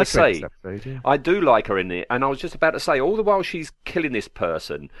 I was going to say, I do like her in it, and I was just about to say, all the while she's killing this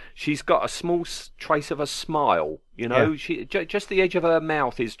person, she's got a small trace of a smile. She just the edge of her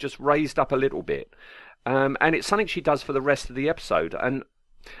mouth is just raised up a little bit, and it's something she does for the rest of the episode. And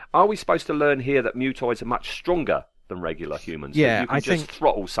are we supposed to learn here that mutoids are much stronger than regular humans? Yeah, that you can just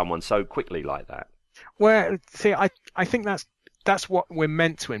throttle someone so quickly like that. Well, see, I think that's what we're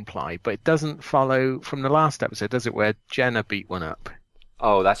meant to imply, but it doesn't follow from the last episode, does it, where Jenna beat one up?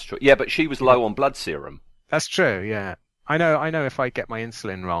 Oh, that's true. Yeah, but she was low on blood serum. That's true, yeah. I know if I get my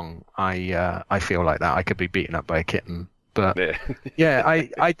insulin wrong, I feel like that. I could be beaten up by a kitten. But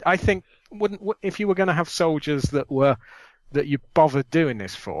I think if you were going to have soldiers that you bothered doing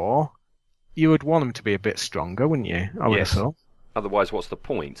this for, you would want them to be a bit stronger, wouldn't you? I would have thought. Otherwise, what's the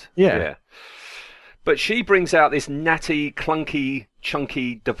point? Yeah. But she brings out this natty, clunky,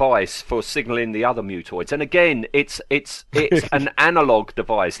 chunky device for signalling the other mutoids. And again, it's an analog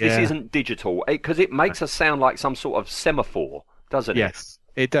device. This isn't digital, because it makes us sound like some sort of semaphore, doesn't it? Yes,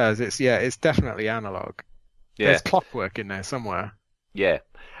 it does. It's definitely analog. Yeah. There's clockwork in there somewhere. Yeah.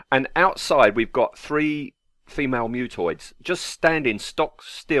 And outside, we've got 3 female mutoids just standing stock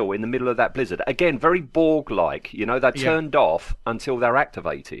still in the middle of that blizzard. Again, very Borg-like. They're turned off until they're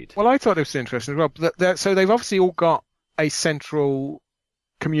activated. Well, I thought it was interesting as well. So they've obviously all got a central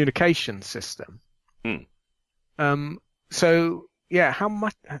communication system. So yeah, how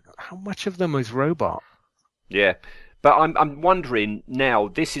much of them is robot? Yeah. But I'm wondering now,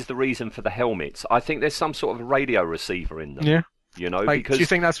 this is the reason for the helmets. I think there's some sort of radio receiver in them. Yeah. Because do you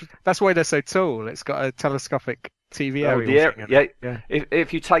think that's why they're so tall? It's got a telescopic TV aerial thing. Yeah.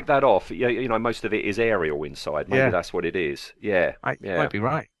 If you take that off, most of it is aerial inside. Maybe that's what it is. Yeah. Might be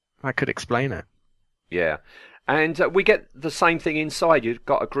right. That could explain it. Yeah. And we get the same thing inside. You've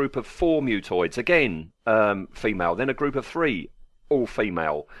got a group of 4 mutoids, again, female, then a group of 3, all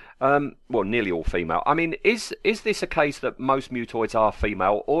female. Well, nearly all female. I mean, is this a case that most mutoids are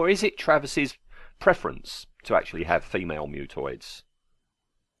female, or is it Travis's preference to actually have female mutoids?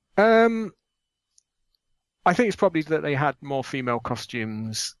 I think it's probably that they had more female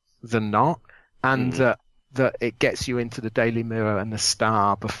costumes than not, and that it gets you into the Daily Mirror and the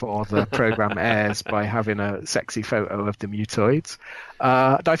Star before the program airs by having a sexy photo of the mutoids.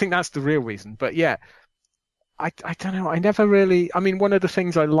 I think that's the real reason. But yeah, I don't know. I never really. I mean, one of the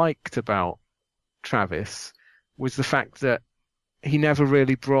things I liked about Travis was the fact that he never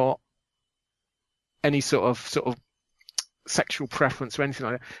really brought any sort of sexual preference or anything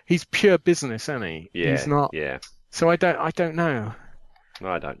like that. He's pure business, isn't he? Yeah, He's not. Yeah. So I don't know.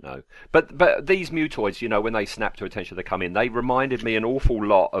 I don't know. But these mutoids, when they snap to attention, they come in. They reminded me an awful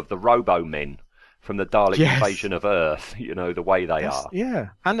lot of the Robo-Men from the Dalek invasion of Earth. The way they are. Yeah,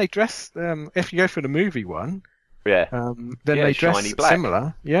 and they dress. If you go for the movie one, then they dress shiny black.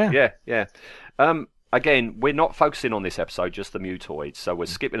 similar. Yeah. Yeah. Again, we're not focusing on this episode, just the mutoids, so we're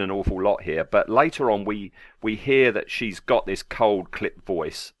skipping an awful lot here. But later on, we hear that she's got this cold, clipped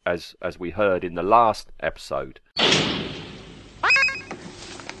voice, as we heard in the last episode.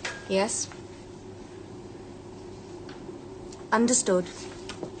 Yes. Understood.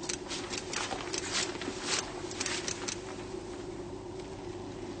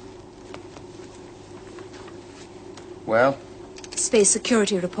 Well? Space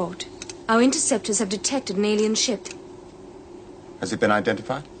security report. Our interceptors have detected an alien ship. Has it been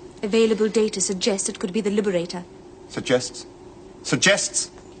identified? Available data suggests it could be the Liberator. Suggests?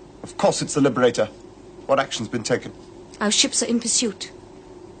 Suggests? Of course it's the Liberator. What action's been taken? Our ships are in pursuit.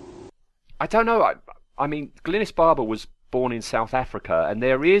 I don't know. I mean, Glynis Barber was born in South Africa, and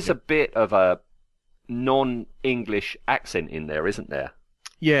there is a bit of a non-English accent in there, isn't there?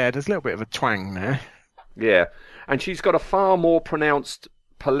 Yeah, there's a little bit of a twang there. Yeah, and she's got a far more pronounced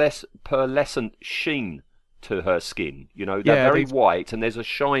pearlescent sheen to her skin. They're very white, and there's a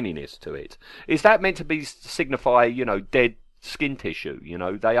shininess to it. Is that meant to signify, dead skin tissue?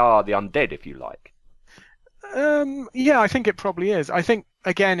 They are the undead, if you like. Yeah, I think it probably is. I think,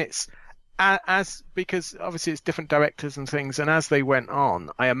 again, it's because obviously it's different directors and things, and as they went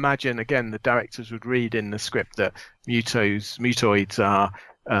on, I imagine, again, the directors would read in the script that mutoids are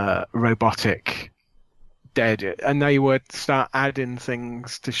robotic, dead, and they would start adding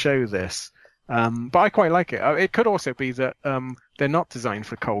things to show this. But I quite like it. It could also be that they're not designed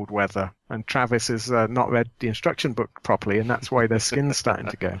for cold weather, and Travis has not read the instruction book properly, and that's why their skin's starting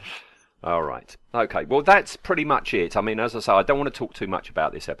to go. All right. Okay. Well, that's pretty much it. I mean, as I say, I don't want to talk too much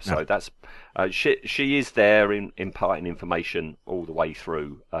about this episode. No. That's she is there imparting information all the way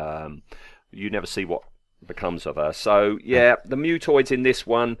through. You never see what becomes of her. So, yeah, the mutoids in this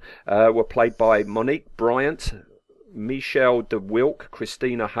one were played by Monique Bryant, Michelle de Wilk,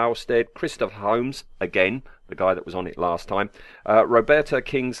 Christina Halstead, Christopher Holmes, again, the guy that was on it last time, Roberta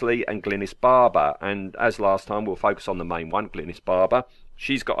Kingsley and Glynis Barber. And as last time, we'll focus on the main one, Glynis Barber.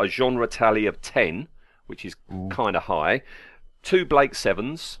 She's got a genre tally of 10, which is kind of high. 2 Blake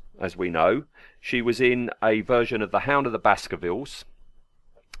Sevens, as we know. She was in a version of The Hound of the Baskervilles.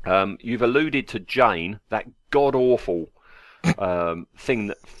 You've alluded to Jane, that god-awful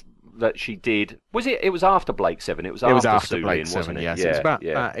thing that she did. Was it? It was after Blake Seven. It was after Blake Sullivan, Seven, wasn't it? Yes, it was about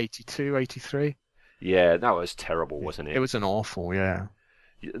 82, 83. Yeah, that was terrible, wasn't it? It was an awful, yeah.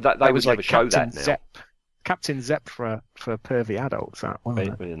 They would never show that now. Captain Zepp for pervy adults, that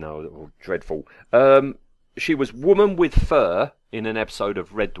wasn't it? No, dreadful. She was Woman with Fur in an episode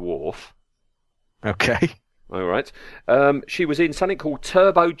of Red Dwarf. Okay. All right. She was in something called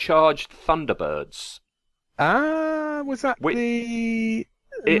Turbocharged Thunderbirds. Was that It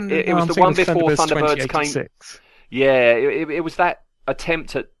was the one before Thunderbirds came. Yeah, it was that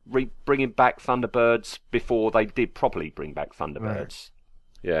attempt at bringing back Thunderbirds before they did properly bring back Thunderbirds. Right.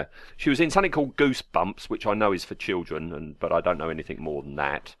 Yeah, she was in something called Goosebumps, which I know is for children, but I don't know anything more than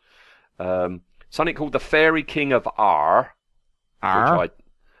that. Something called The Fairy King of R. I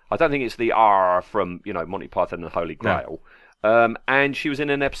don't think it's the R from Monty Python and the Holy Grail. No. And she was in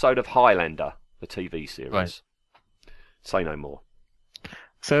an episode of Highlander, the TV series. Right. Say no more.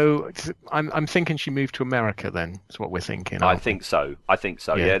 So I'm thinking she moved to America. Then is what we're thinking. I think so.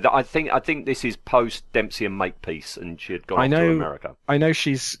 Yeah. I think this is post Dempsey and Makepeace, and she had gone to America. I know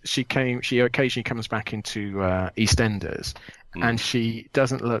she occasionally comes back into EastEnders, and she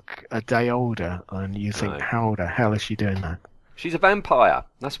doesn't look a day older. And you think, how the hell is she doing that? She's a vampire.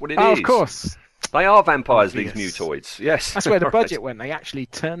 That's what it is. Oh, of course. They are vampires, these mutoids. Yes. That's where the budget went. They actually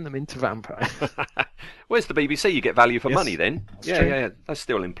turned them into vampires. Where's the BBC? You get value for money then. Yeah. They're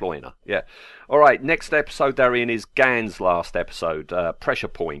still employing her. Yeah. All right. Next episode they're in is Gan's last episode, Pressure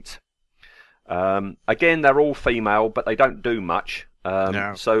Point. Again, they're all female, but they don't do much.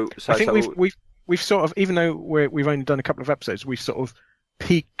 No. So I think we've sort of, even though we've only done a couple of episodes, we've sort of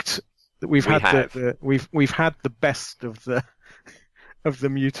peaked. We've had the best of the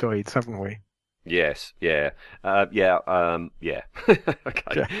mutoids, haven't we? Yes, yeah, yeah.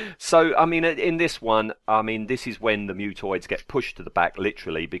 Okay. Yeah. So, I mean, in this one, I mean, this is when the mutoids get pushed to the back,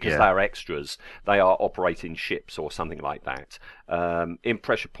 literally, because they are extras. They are operating ships or something like that. In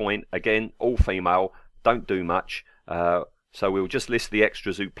Pressure Point, again, all female, don't do much. So we'll just list the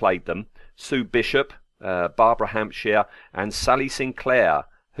extras who played them. Sue Bishop, Barbara Hampshire, and Sally Sinclair,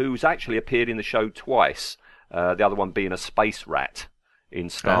 who's actually appeared in the show twice. The other one being a space rat in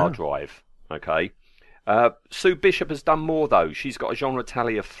Star Drive. Okay. Sue Bishop has done more, though. She's got a genre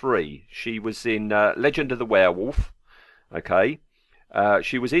tally of 3. She was in Legend of the Werewolf. Okay.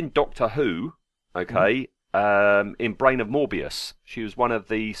 She was in Doctor Who. Okay. In Brain of Morbius. She was one of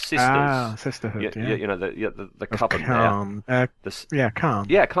the sisters. Sisterhood, You know, the coven Khan. there. Khan.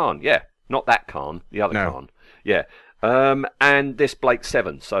 Yeah, Khan, yeah. Not that Khan, the other Khan. Yeah. And this Blake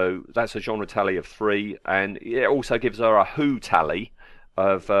 7. So that's a genre tally of 3. And it also gives her a Who tally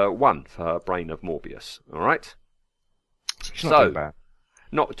of 1 for her Brain of Morbius. All right. She's not doing bad.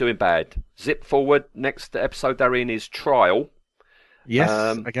 Not doing bad. Zip forward. Next episode they're in is Trial.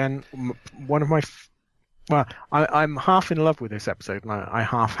 Yes. Again, one of my. Well, I'm half in love with this episode, and I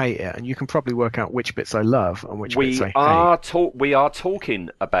half hate it. And you can probably work out which bits I love and which bits I hate. We are talking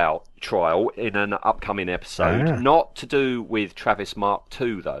about Trial in an upcoming episode. Not to do with Travis Mark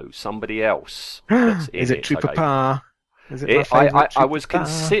II, though. Somebody else. That's in Is it Trooper okay. Parr? I was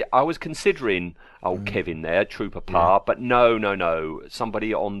considering Kevin there, Trooper Parr, but no,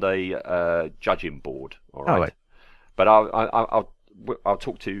 somebody on the judging board. All right, but I'll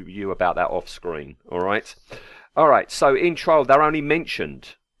talk to you about that off screen. All right. So in Trial, they're only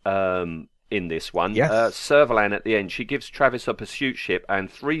mentioned in this one. Yes. Servalan at the end, she gives Travis a pursuit ship and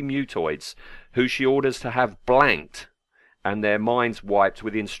 3 mutoids, who she orders to have blanked and their minds wiped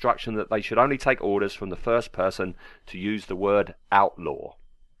with the instruction that they should only take orders from the first person to use the word outlaw.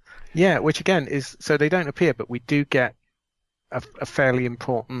 Yeah, which again is, so they don't appear, but we do get a fairly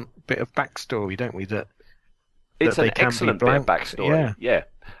important bit of backstory, don't we? It's an excellent bit of backstory. Yeah.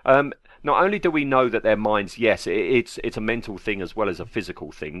 Not only do we know that their minds, yes, it's a mental thing as well as a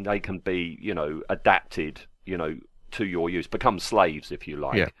physical thing. They can be, adapted, to your use, become slaves, if you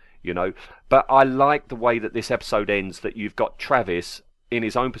like. Yeah. But I like the way that this episode ends, that you've got Travis in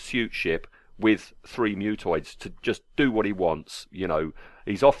his own pursuit ship with 3 mutoids to just do what he wants.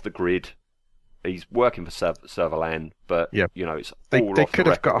 He's off the grid. He's working for Servalan, but it's all they off could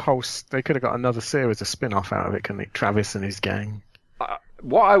the have got record. They could have got another series, a spin-off out of it, couldn't they? Travis and his gang.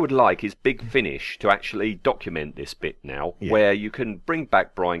 What I would like is Big Finish to actually document this bit now, where you can bring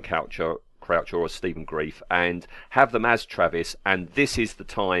back Brian Croucher or Stephen Grief and have them as Travis, and this is the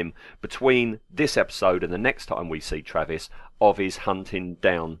time between this episode and the next time we see Travis of his hunting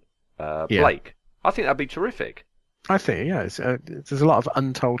down Blake. I think that'd be terrific. I think, there's a lot of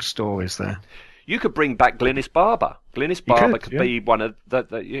untold stories there. You could bring back Glynis Barber. Glynis Barber could be one of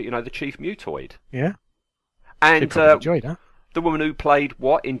the chief mutoid. Yeah. And enjoyed that. The woman who played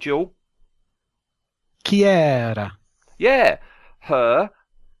what in Jewel? Kiera. Yeah, her,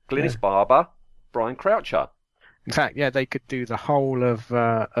 Glynis Barber, Brian Croucher. In fact, they could do the whole of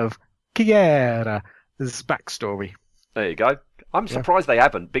Kiera's backstory. There you go. I'm surprised they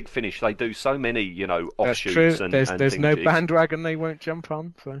haven't. Big Finish, they do so many, offshoots. That's true. There's no bandwagon they won't jump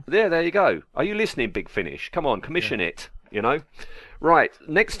on. So. There you go. Are you listening, Big Finish? Come on, commission it, Right,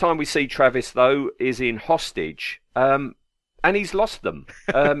 next time we see Travis, though, is in Hostage, and he's lost them.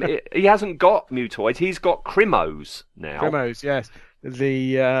 He hasn't got mutoids, he's got crimos now. Crimos, yes.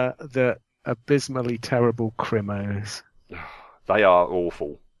 The abysmally terrible crimos. They are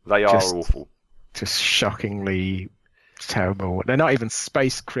awful. Awful. Just shockingly terrible. They're not even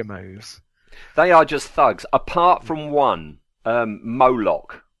space crimos. They are just thugs, apart from one,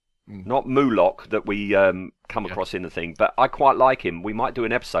 Moloch. Not Mulok that we come across in the thing, but I quite like him. We might do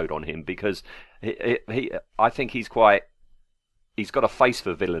an episode on him because I think he's got a face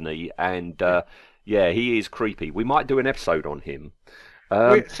for villainy, and he is creepy. We might do an episode on him.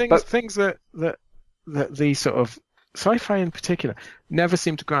 Things that the sort of sci-fi in particular never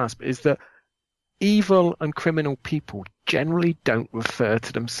seem to grasp is that evil and criminal people generally don't refer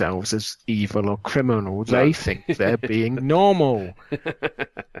to themselves as evil or criminal. They think they're being normal.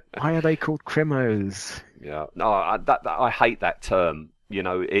 Why are they called crimos? Yeah, no, I hate that term.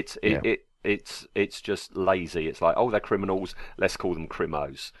 It's just lazy. It's like, they're criminals, let's call them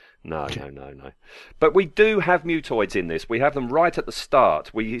crimos. No. But we do have mutoids in this. We have them right at the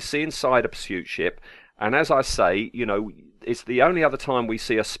start. We see inside a pursuit ship, and as I say, it's the only other time we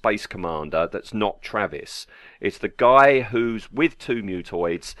see a space commander that's not Travis. It's the guy who's with 2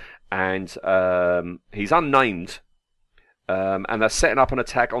 mutoids, and he's unnamed. and they're setting up an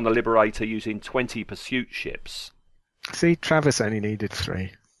attack on the Liberator using 20 pursuit ships. See, Travis only needed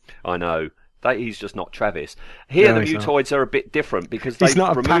 3. I know. He's just not Travis. Here, No, the he's not. Mutoids are a bit different because He's they've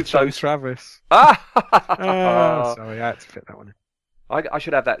not a removed patch on those. Travis. Ah! Sorry, I had to fit that one in. I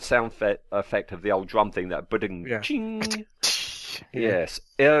should have that sound effect of the old drum thing, that budding. Yeah. Ching. Yeah.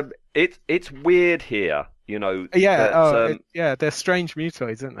 Yes. It's weird here, you know. Yeah, that, they're strange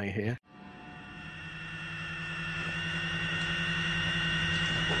mutoids, aren't they, here?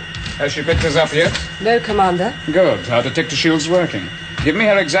 Has she picked us up yet? No, Commander. Good. Our detector shield's working. Give me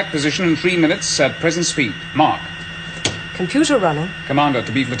her exact position in 3 minutes at present speed. Mark. Computer running. Commander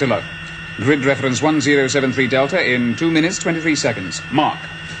to B Flotilla. Grid reference 1073 Delta in 2 minutes, 23 seconds. Mark.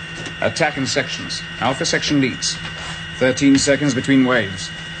 Attack in sections. Alpha section leads. 13 seconds between waves.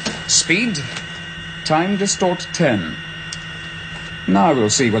 Speed. Time distort 10. Now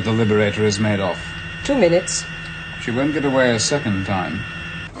we'll see what the Liberator is made of. 2 minutes. She won't get away a second time.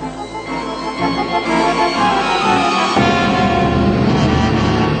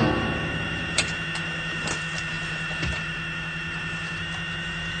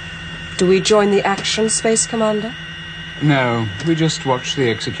 Do we join the action, Space Commander? No, we just watch the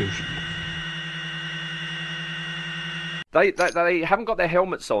execution. They haven't got their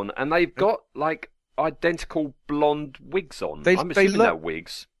helmets on, and they've got like identical blonde wigs on. I'm assuming they're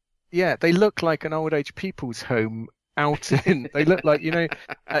wigs. Yeah, they look like an old age people's home out in. They look like, you know.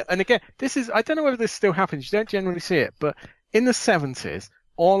 And again, I don't know whether this still happens. You don't generally see it, but in the 70s,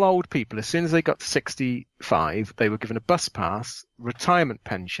 all old people, as soon as they got to 65, they were given a bus pass, retirement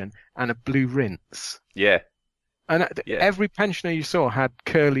pension, and a blue rinse. Yeah. And every pensioner you saw had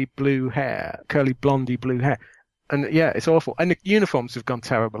curly blondie blue hair. And yeah, it's awful. And the uniforms have gone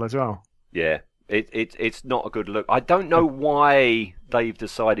terrible as well. Yeah, it's not a good look. I don't know why they've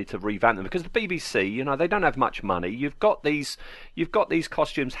decided to revamp them, because the BBC, you know, they don't have much money. You've got these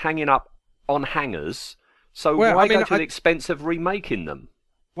costumes hanging up on hangers. So why go to the expense of remaking them?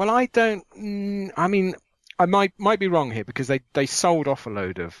 Well, I don't. I mean, I might be wrong here, because they sold off a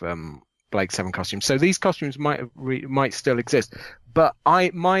load of Blake 7 costumes, so these costumes might still exist. But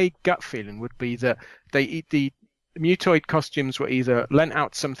my gut feeling would be that the Mutoid costumes were either lent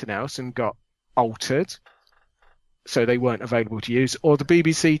out to something else and got altered, so they weren't available to use, or the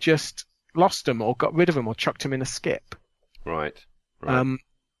BBC just lost them or got rid of them or chucked them in a skip. Right.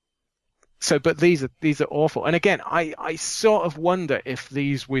 But these are awful. And again, I sort of wonder if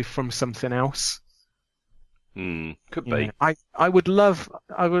these were from something else. Could be. I would love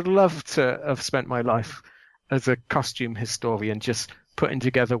to have spent my life as a costume historian, just putting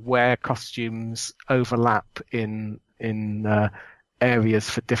together where costumes overlap in areas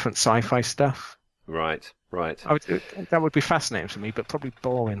for different sci-fi stuff. Right. That would be fascinating for me, but probably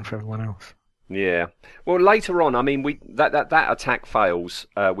boring for everyone else. Yeah. Well, later on, I mean, that attack fails.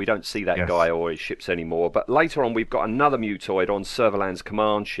 We don't see that guy or his ships anymore. But later on, we've got another Mutoid on Servalan's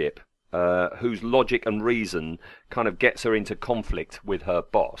command ship, whose logic and reason kind of gets her into conflict with her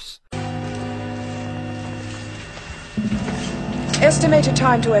boss. Estimated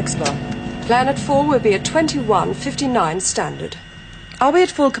time to Expo. Planet 4 will be at 21:59 standard. Are we at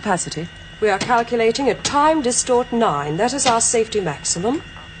full capacity? We are calculating at time distort 9. That is our safety maximum.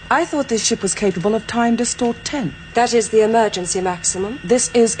 I thought this ship was capable of time distort 10. That is the emergency maximum. This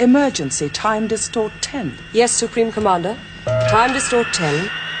is emergency time distort 10. Yes, Supreme Commander. Time distort 10.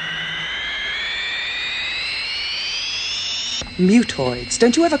 Mutoids,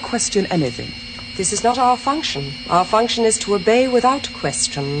 don't you ever question anything? This is not our function. Our function is to obey without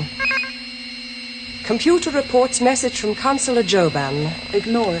question. Computer reports message from Counselor Joban.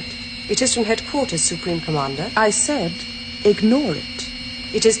 Ignore it. It is from headquarters, Supreme Commander. I said, ignore it.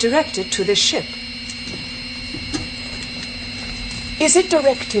 It is directed to the ship. Is it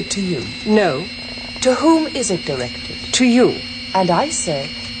directed to you? No. To whom is it directed? To you. And I said,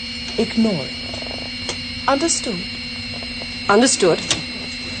 ignore it. Understood? Understood.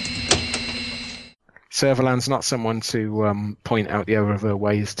 Servalan's not someone to point out the error of her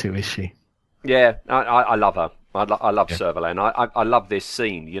ways to, is she? Yeah, I love her. I love Servalan. I love this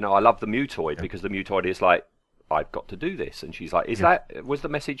scene. You know, I love the Mutoid because the Mutoid is like, I've got to do this, and she's like, was the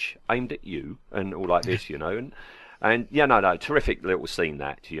message aimed at you? And all like this, you know, and yeah, no, terrific little scene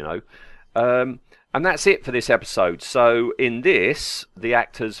that, you know, and that's it for this episode. So in this, the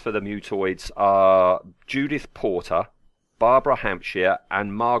actors for the Mutoids are Judith Porter, Barbara Hampshire,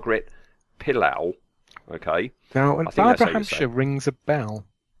 and Margaret Pillow. Okay. Now, Barbara Hampshire rings a bell.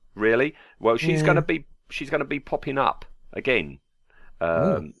 Really? Well, she's going to be popping up again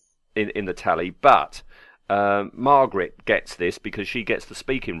in the tally, but Margaret gets this because she gets the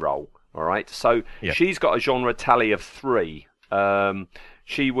speaking role, All right, so Yeah. she's got a genre tally of 3.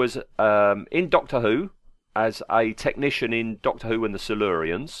 She was in Doctor Who as a technician in Doctor Who and the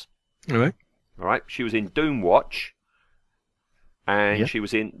Silurians. All right. All right, she was in Doomwatch, and Yeah. she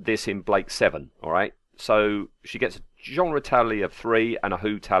was in Blake 7. All right, so she gets a genre tally of 3 and a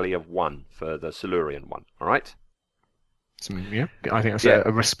Who tally of 1 for the Silurian one. All right. Yeah, I think that's Yeah.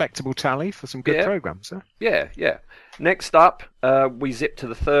 a respectable tally for some good Yeah. programs. Huh? Yeah. Next up, we zip to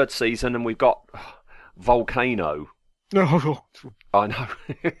the 3rd season, and we've got Volcano. No. I know.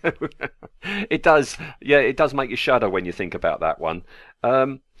 It does. Yeah, it does make you shudder when you think about that one.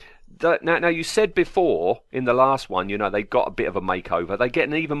 Now, you said before in the last one, they got a bit of a makeover. They get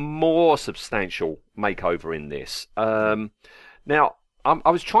an even more substantial makeover in this. Now,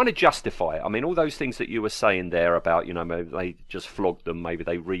 I was trying to justify it. I mean, all those things that you were saying there about, maybe they just flogged them, maybe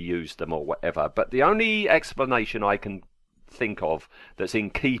they reused them or whatever. But the only explanation I can think of that's in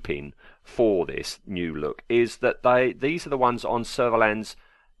keeping for this new look is that these are the ones on Servalan's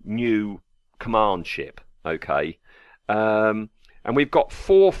new command ship. Okay. And we've got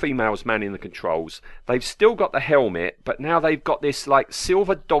 4 females manning the controls. They've still got the helmet, but now they've got this like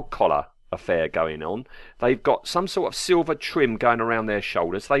silver dog collar affair going on. They've got some sort of silver trim going around their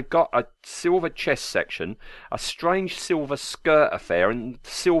shoulders. They've got a silver chest section, a strange silver skirt affair, and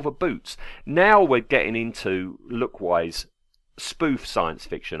silver boots. Now we're getting into, look-wise, spoof science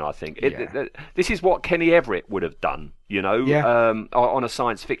fiction, I think. This is what Kenny Everett would have done, on a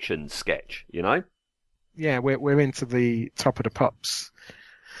science fiction sketch, Yeah, we're into the top of the pops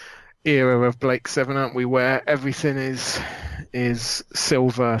era of Blake 7, aren't we? Where everything is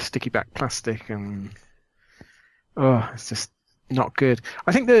silver, sticky back plastic, and it's just not good.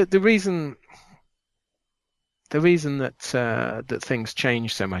 I think the reason that things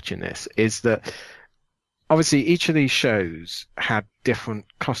change so much in this is that obviously each of these shows had different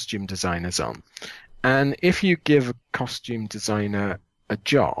costume designers on, and if you give a costume designer a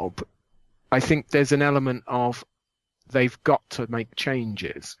job, I think there's an element of they've got to make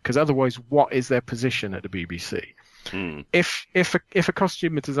changes, because otherwise what is their position at the BBC? If a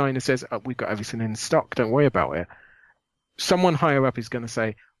costume designer says, we've got everything in stock, don't worry about it, someone higher up is going to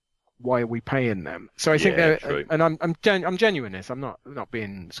say, why are we paying them? So I think true. and I'm genuine in this. I'm not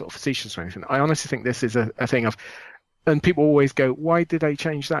being sort of facetious or anything. I honestly think this is a thing of, and people always go, why did they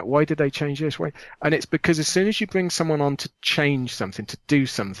change that? Why did they change this? Why? And it's because as soon as you bring someone on to change something, to do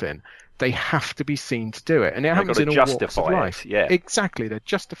something, they have to be seen to do it. And it happens in all walks of life. Yeah. Exactly. They're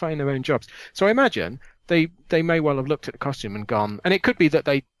justifying their own jobs. So I imagine they may well have looked at the costume and gone, and it could be that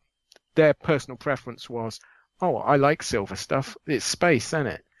their personal preference was, I like silver stuff. It's space, isn't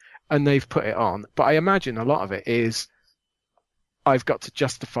it? And they've put it on. But I imagine a lot of it is, I've got to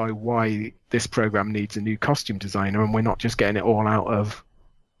justify why this program needs a new costume designer, and we're not just getting it all out of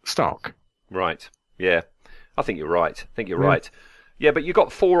stock. Right. Yeah. I think you're right. Right. Yeah, but you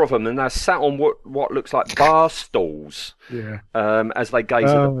got 4 of them, and they're sat on what looks like bar stools. Yeah. As they gaze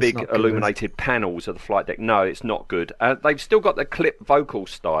at the big illuminated panels of the flight deck. No, it's not good. They've still got the clip vocal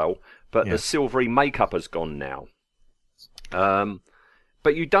style, but the silvery makeup has gone now.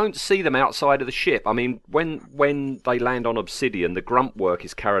 But you don't see them outside of the ship. I mean, when they land on Obsidian, the grunt work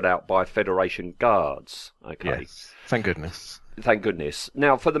is carried out by Federation guards. Okay. Yes. Thank goodness. Thank goodness.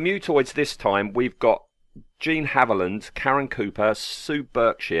 Now, for the Mutoids this time, we've got Gene Haviland, Karen Cooper, Sue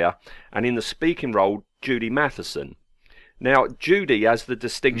Berkshire, and in the speaking role, Judy Matheson. Now, Judy has the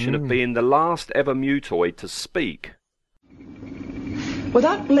distinction of being the last ever Mutoid to speak.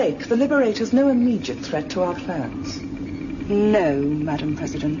 Without Blake, the Liberator's no immediate threat to our plans. No, Madam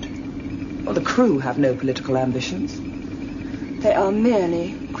President. Well, the crew have no political ambitions. They are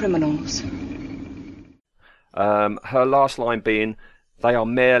merely criminals. Her last line being, they are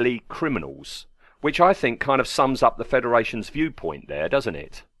merely criminals, which I think kind of sums up the Federation's viewpoint there, doesn't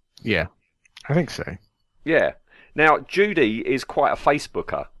it? Yeah, I think so. Yeah. Now, Judy is quite a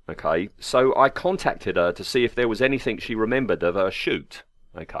Facebooker, okay? So I contacted her to see if there was anything she remembered of her shoot,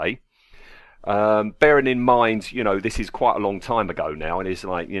 okay? Bearing in mind, this is quite a long time ago now, and it's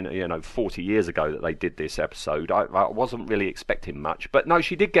like, 40 years ago that they did this episode. I wasn't really expecting much, but no,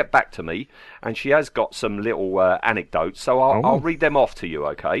 she did get back to me, and she has got some little anecdotes, so I'll read them off to you,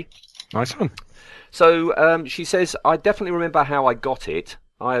 okay? Nice one. So she says, I definitely remember how I got it.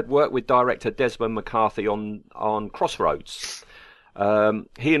 I had worked with director Desmond McCarthy on Crossroads.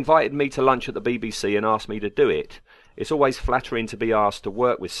 He invited me to lunch at the BBC and asked me to do it. It's always flattering to be asked to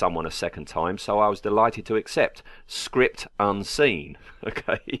work with someone a second time, so I was delighted to accept. Script unseen.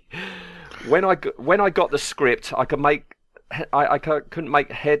 Okay. When I got the script, I couldn't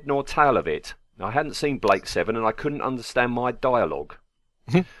make head nor tail of it. I hadn't seen Blake 7, and I couldn't understand my dialogue.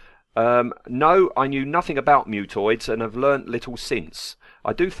 No, I knew nothing about mutoids and have learnt little since.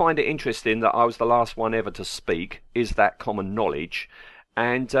 I do find it interesting that I was the last one ever to speak. Is that common knowledge?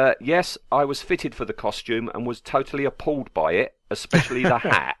 And yes, I was fitted for the costume and was totally appalled by it, especially the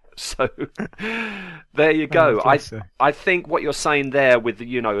hat. So there you go. I think what you're saying there with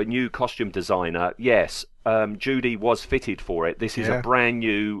a new costume designer, yes, Judy was fitted for it. This is a brand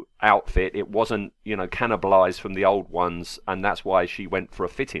new outfit. It wasn't cannibalized from the old ones, and that's why she went for a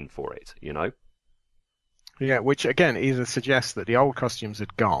fitting for it. Yeah, which again either suggests that the old costumes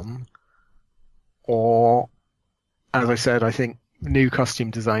had gone, or, as I said, I think new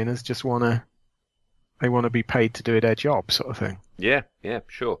costume designers just want to be paid to do their job, sort of thing. Yeah,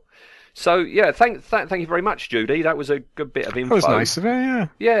 sure. So yeah, thank you very much, Judy. That was a good bit of info. That was nice of her.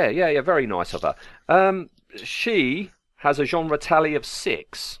 Yeah, very nice of her. She has a genre tally of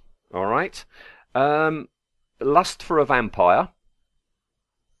 6. All right. Lust for a Vampire,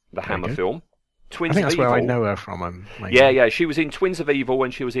 the Hammer film. Twins I think of that's Evil. where I know her from. Yeah. She was in Twins of Evil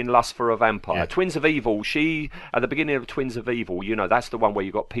and she was in Lust for a Vampire. Yeah. Twins of Evil. She at the beginning of Twins of Evil. That's the one where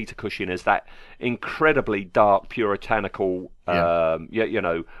you got Peter Cushing as that incredibly dark, puritanical,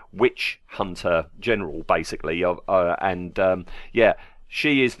 witch hunter general, basically.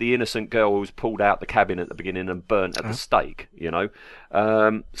 She is the innocent girl who's pulled out the cabin at the beginning and burnt at the stake.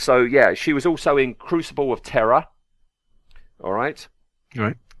 She was also in Crucible of Terror. All right.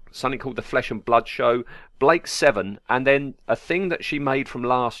 Right. Something called The Flesh and Blood Show, Blake 7, and then a thing that she made from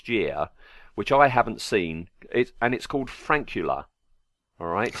last year, which I haven't seen, and it's called Francula. All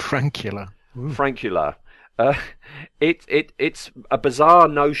right? Francula. Ooh. Francula. It's a bizarre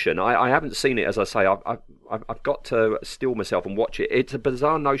notion. I haven't seen it, as I say. I've got to still myself and watch it. It's a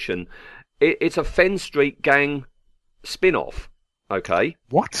bizarre notion. It's a Fen Street Gang spin-off. Okay?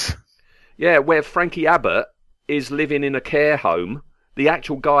 What? Yeah, where Frankie Abbott is living in a care home. The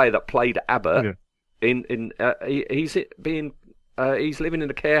actual guy that played Abbott, he's living in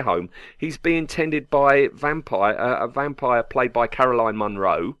a care home. He's being tended by a vampire played by Caroline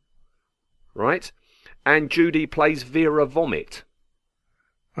Munro, right? And Judy plays Vera Vomit.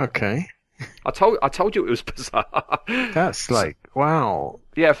 Okay. I told you it was bizarre. That's wow.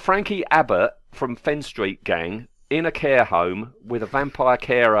 Yeah, Frankie Abbott from Fen Street Gang in a care home with a vampire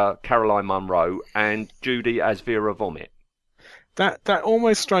carer, Caroline Munro, and Judy as Vera Vomit. That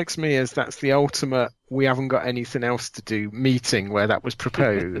almost strikes me as that's the ultimate we haven't got anything else to do meeting where that was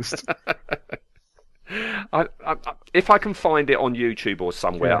proposed. If I can find it on YouTube or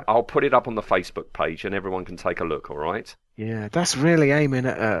somewhere, I'll put it up on the Facebook page and everyone can take a look, all right? Yeah, that's really aiming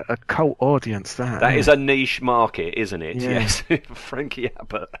at a cult audience, That is a niche market, isn't it? Yeah. Yes, Frankie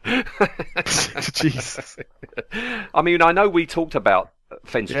Abbott. Jesus. I mean, I know we talked about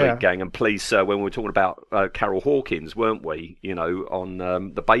Fen Street Gang and Please Sir when we were talking about Carol Hawkins, weren't we? On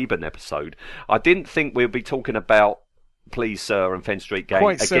the Baben episode. I didn't think we'd be talking about Please Sir and Fen Street Gang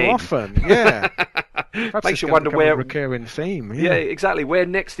quite so again. often. Yeah. Makes you wonder where a recurring theme. Yeah, exactly. Where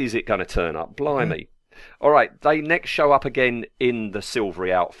next is it going to turn up? Blimey. All right, they next show up again in the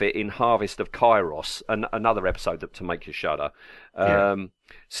silvery outfit in Harvest of Kairos, another episode to make you shudder.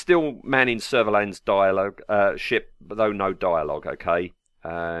 Still manning Servalan's dialogue ship, though no dialogue. Okay,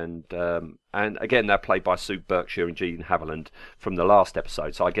 and again they're played by Sue Berkshire and Gene Haviland from the last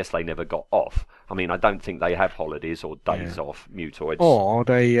episode, so I guess they never got off. I mean, I don't think they have holidays or days off. Mutoids, or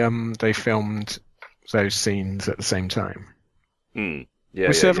they filmed those scenes at the same time. Yeah,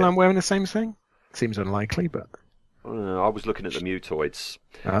 was Servalan wearing the same thing? Seems unlikely, but I was looking at the Mutoids.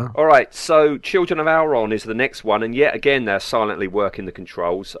 Oh. All right, so Children of Auron is the next one, and yet again they're silently working the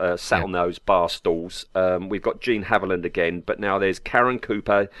controls, sat on those bar stools. We've got Gene Haviland again, but now there's Karen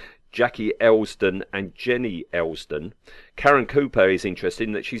Cooper, Jackie Elsdon, and Jenny Elsdon. Karen Cooper is interesting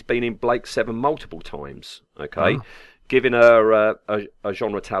in that she's been in Blake 7 multiple times. Okay. Giving her a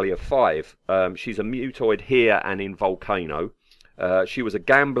genre tally of 5. She's a mutoid here and in Volcano. She was a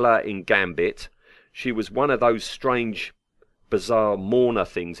gambler in Gambit. She was one of those strange, bizarre mourner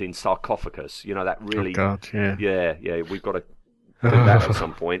things in Sarcophagus. That really... Oh, God, yeah. Yeah, we've got to do that at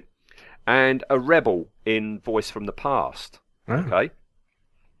some point. And a rebel in Voice from the Past. Oh. Okay.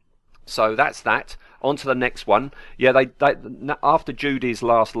 So that's that. On to the next one. Yeah, they after Judy's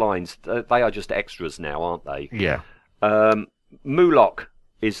last lines, they are just extras now, aren't they? Yeah. Moloch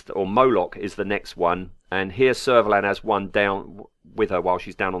is the next one, and here Servalan has one down with her while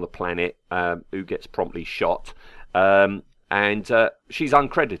she's down on the planet, who gets promptly shot, and she's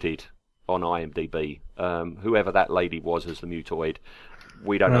uncredited on IMDb. Whoever that lady was as the mutoid,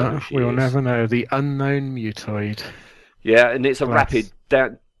 we don't know who she is. We'll never know. The unknown mutoid. Yeah, and it's a rapid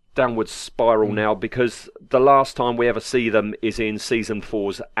downward spiral now, because the last time we ever see them is in season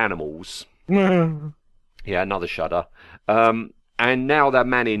 4's Animals. Yeah, another shudder. And now they're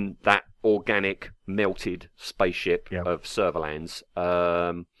manning that organic melted spaceship of Servalands.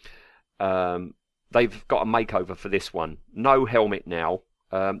 They've got a makeover for this one. No helmet now.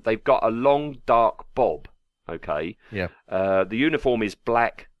 They've got a long dark bob. Okay. Yeah. The uniform is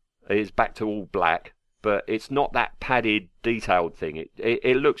black. It's back to all black, but it's not that padded, detailed thing.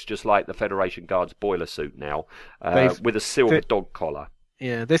 It looks just like the Federation Guard's boiler suit now, with a silver dog collar.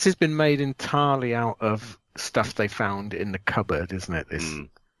 Yeah, this has been made entirely out of stuff they found in the cupboard, isn't it? This.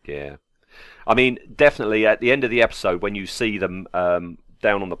 Yeah. I mean, definitely at the end of the episode, when you see them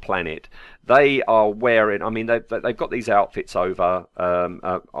down on the planet, they are wearing. I mean, they've got these outfits over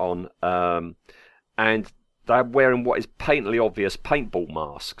on, and they're wearing what is patently obvious paintball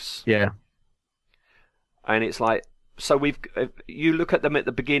masks. Yeah. And it's like, so you look at them at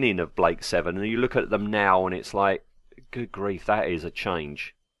the beginning of Blake 7, and you look at them now, and it's like, good grief, that is a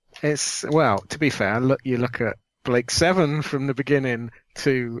change. Well, to be fair, you look at Blake 7 from the beginning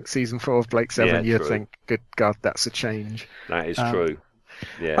to season 4 of Blake 7, you'd think, good God, that's a change. That is true.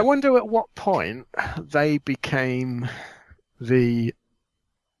 Yeah. I wonder at what point they became the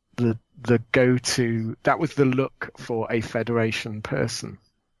go-to. That was the look for a Federation person.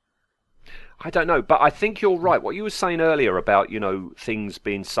 I don't know, but I think you're right. What you were saying earlier about, things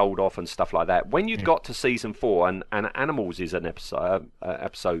being sold off and stuff like that. When you'd got to season 4, and Animals is an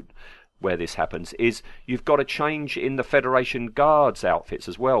episode where this happens, is you've got a change in the Federation Guards outfits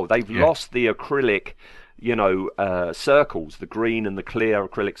as well. They've lost the acrylic, circles, the green and the clear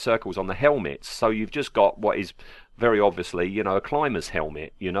acrylic circles on the helmets. So you've just got what is very obviously, a climber's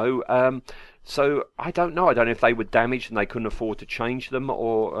helmet, So I don't know. I don't know if they were damaged and they couldn't afford to change them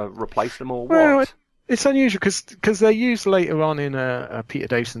or replace them or what. Well, it's unusual because they're used later on in a Peter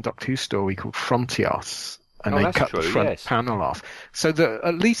Davison Doctor Who story called Frontios, and they cut the front panel off. So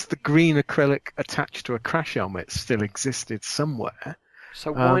at least the green acrylic attached to a crash helmet still existed somewhere.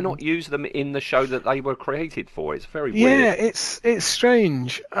 So why not use them in the show that they were created for? It's very weird. Yeah, it's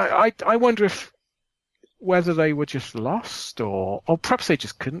strange. I wonder whether they were just lost or perhaps they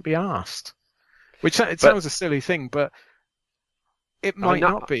just couldn't be asked. Which sounds a silly thing, but it might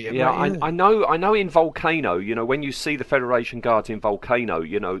not be. I know in Volcano, when you see the Federation Guards in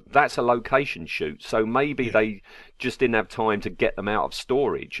Volcano, that's a location shoot. So maybe they just didn't have time to get them out of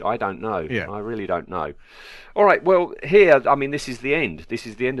storage. I don't know. Yeah. I really don't know. All right, well, here, I mean, this is the end. This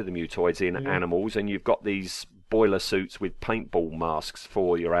is the end of the Mutoids in Animals, and you've got these boiler suits with paintball masks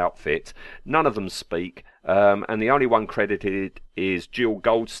for your outfit. None of them speak, and the only one credited is Jill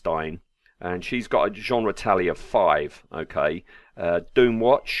Goldstein. And she's got a genre tally of 5, okay.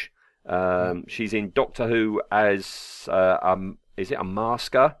 Doomwatch. She's in Doctor Who as, is it a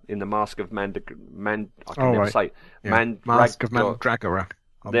masker? In the Mask of I can never say it. Mask of Mandragora.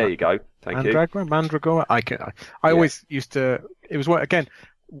 There you go. Thank you. Mandragora. I always used to, it was again,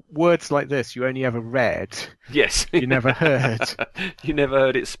 words like this you only ever read. Yes. You never heard. You never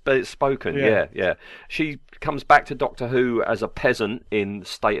heard it spoken. Yeah. She comes back to Doctor Who as a peasant in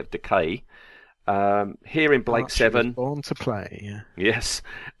State of Decay. Here in Blake 7. Was born to play. Yeah. Yes.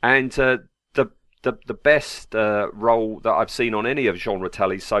 And the best role that I've seen on any of genre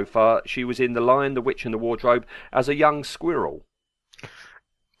tallies so far, she was in The Lion, the Witch and the Wardrobe as a young squirrel.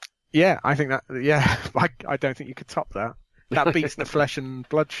 Yeah, I think that. Yeah, I don't think you could top that. That beats the Flesh and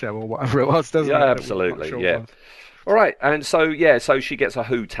Blood show or whatever it was, doesn't it? Yeah, absolutely. Yeah. All right, and so she gets a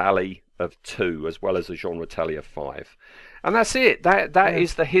Who tally of 2 as well as a genre tally of 5, and that's it. That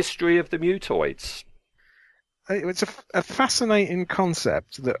is the history of the Mutoids. It's a fascinating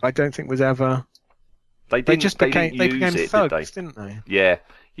concept that I don't think was ever. They became thugs, didn't they?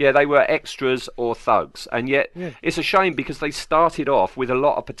 Yeah, they were extras or thugs, and yet it's a shame because they started off with a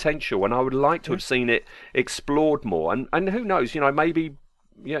lot of potential, and I would like to have seen it explored more. And who knows, maybe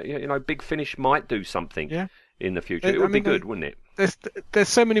Big Finish might do something in the future. It would be good, wouldn't it? There's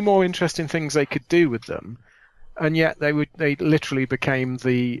so many more interesting things they could do with them, and yet they literally became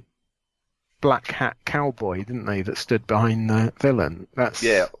the black hat cowboy, didn't they? That stood behind the villain.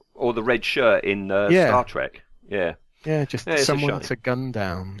 Or the red shirt in Star Trek. Yeah. Yeah, just someone to gun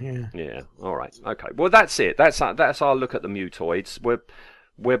down. Yeah. All right. Okay. Well, that's it. That's our look at the Mutoids.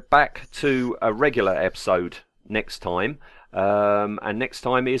 We're back to a regular episode next time, and next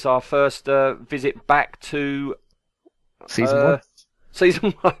time is our first visit back to season 1.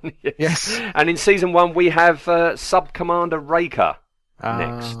 Season 1. Yes. And in season 1 we have Sub Commander Raker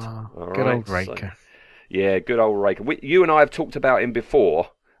next. All good right, old Raker. Good old Raker. You and I have talked about him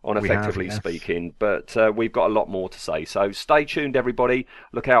before. on Effectively Speaking, but we've got a lot more to say. So stay tuned, everybody.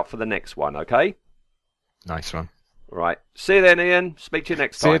 Look out for the next one, okay? Nice one. Right. See you then, Ian. Speak to you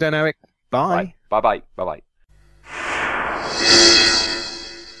next time. See you then, Eric. Bye. Bye-bye. Bye-bye.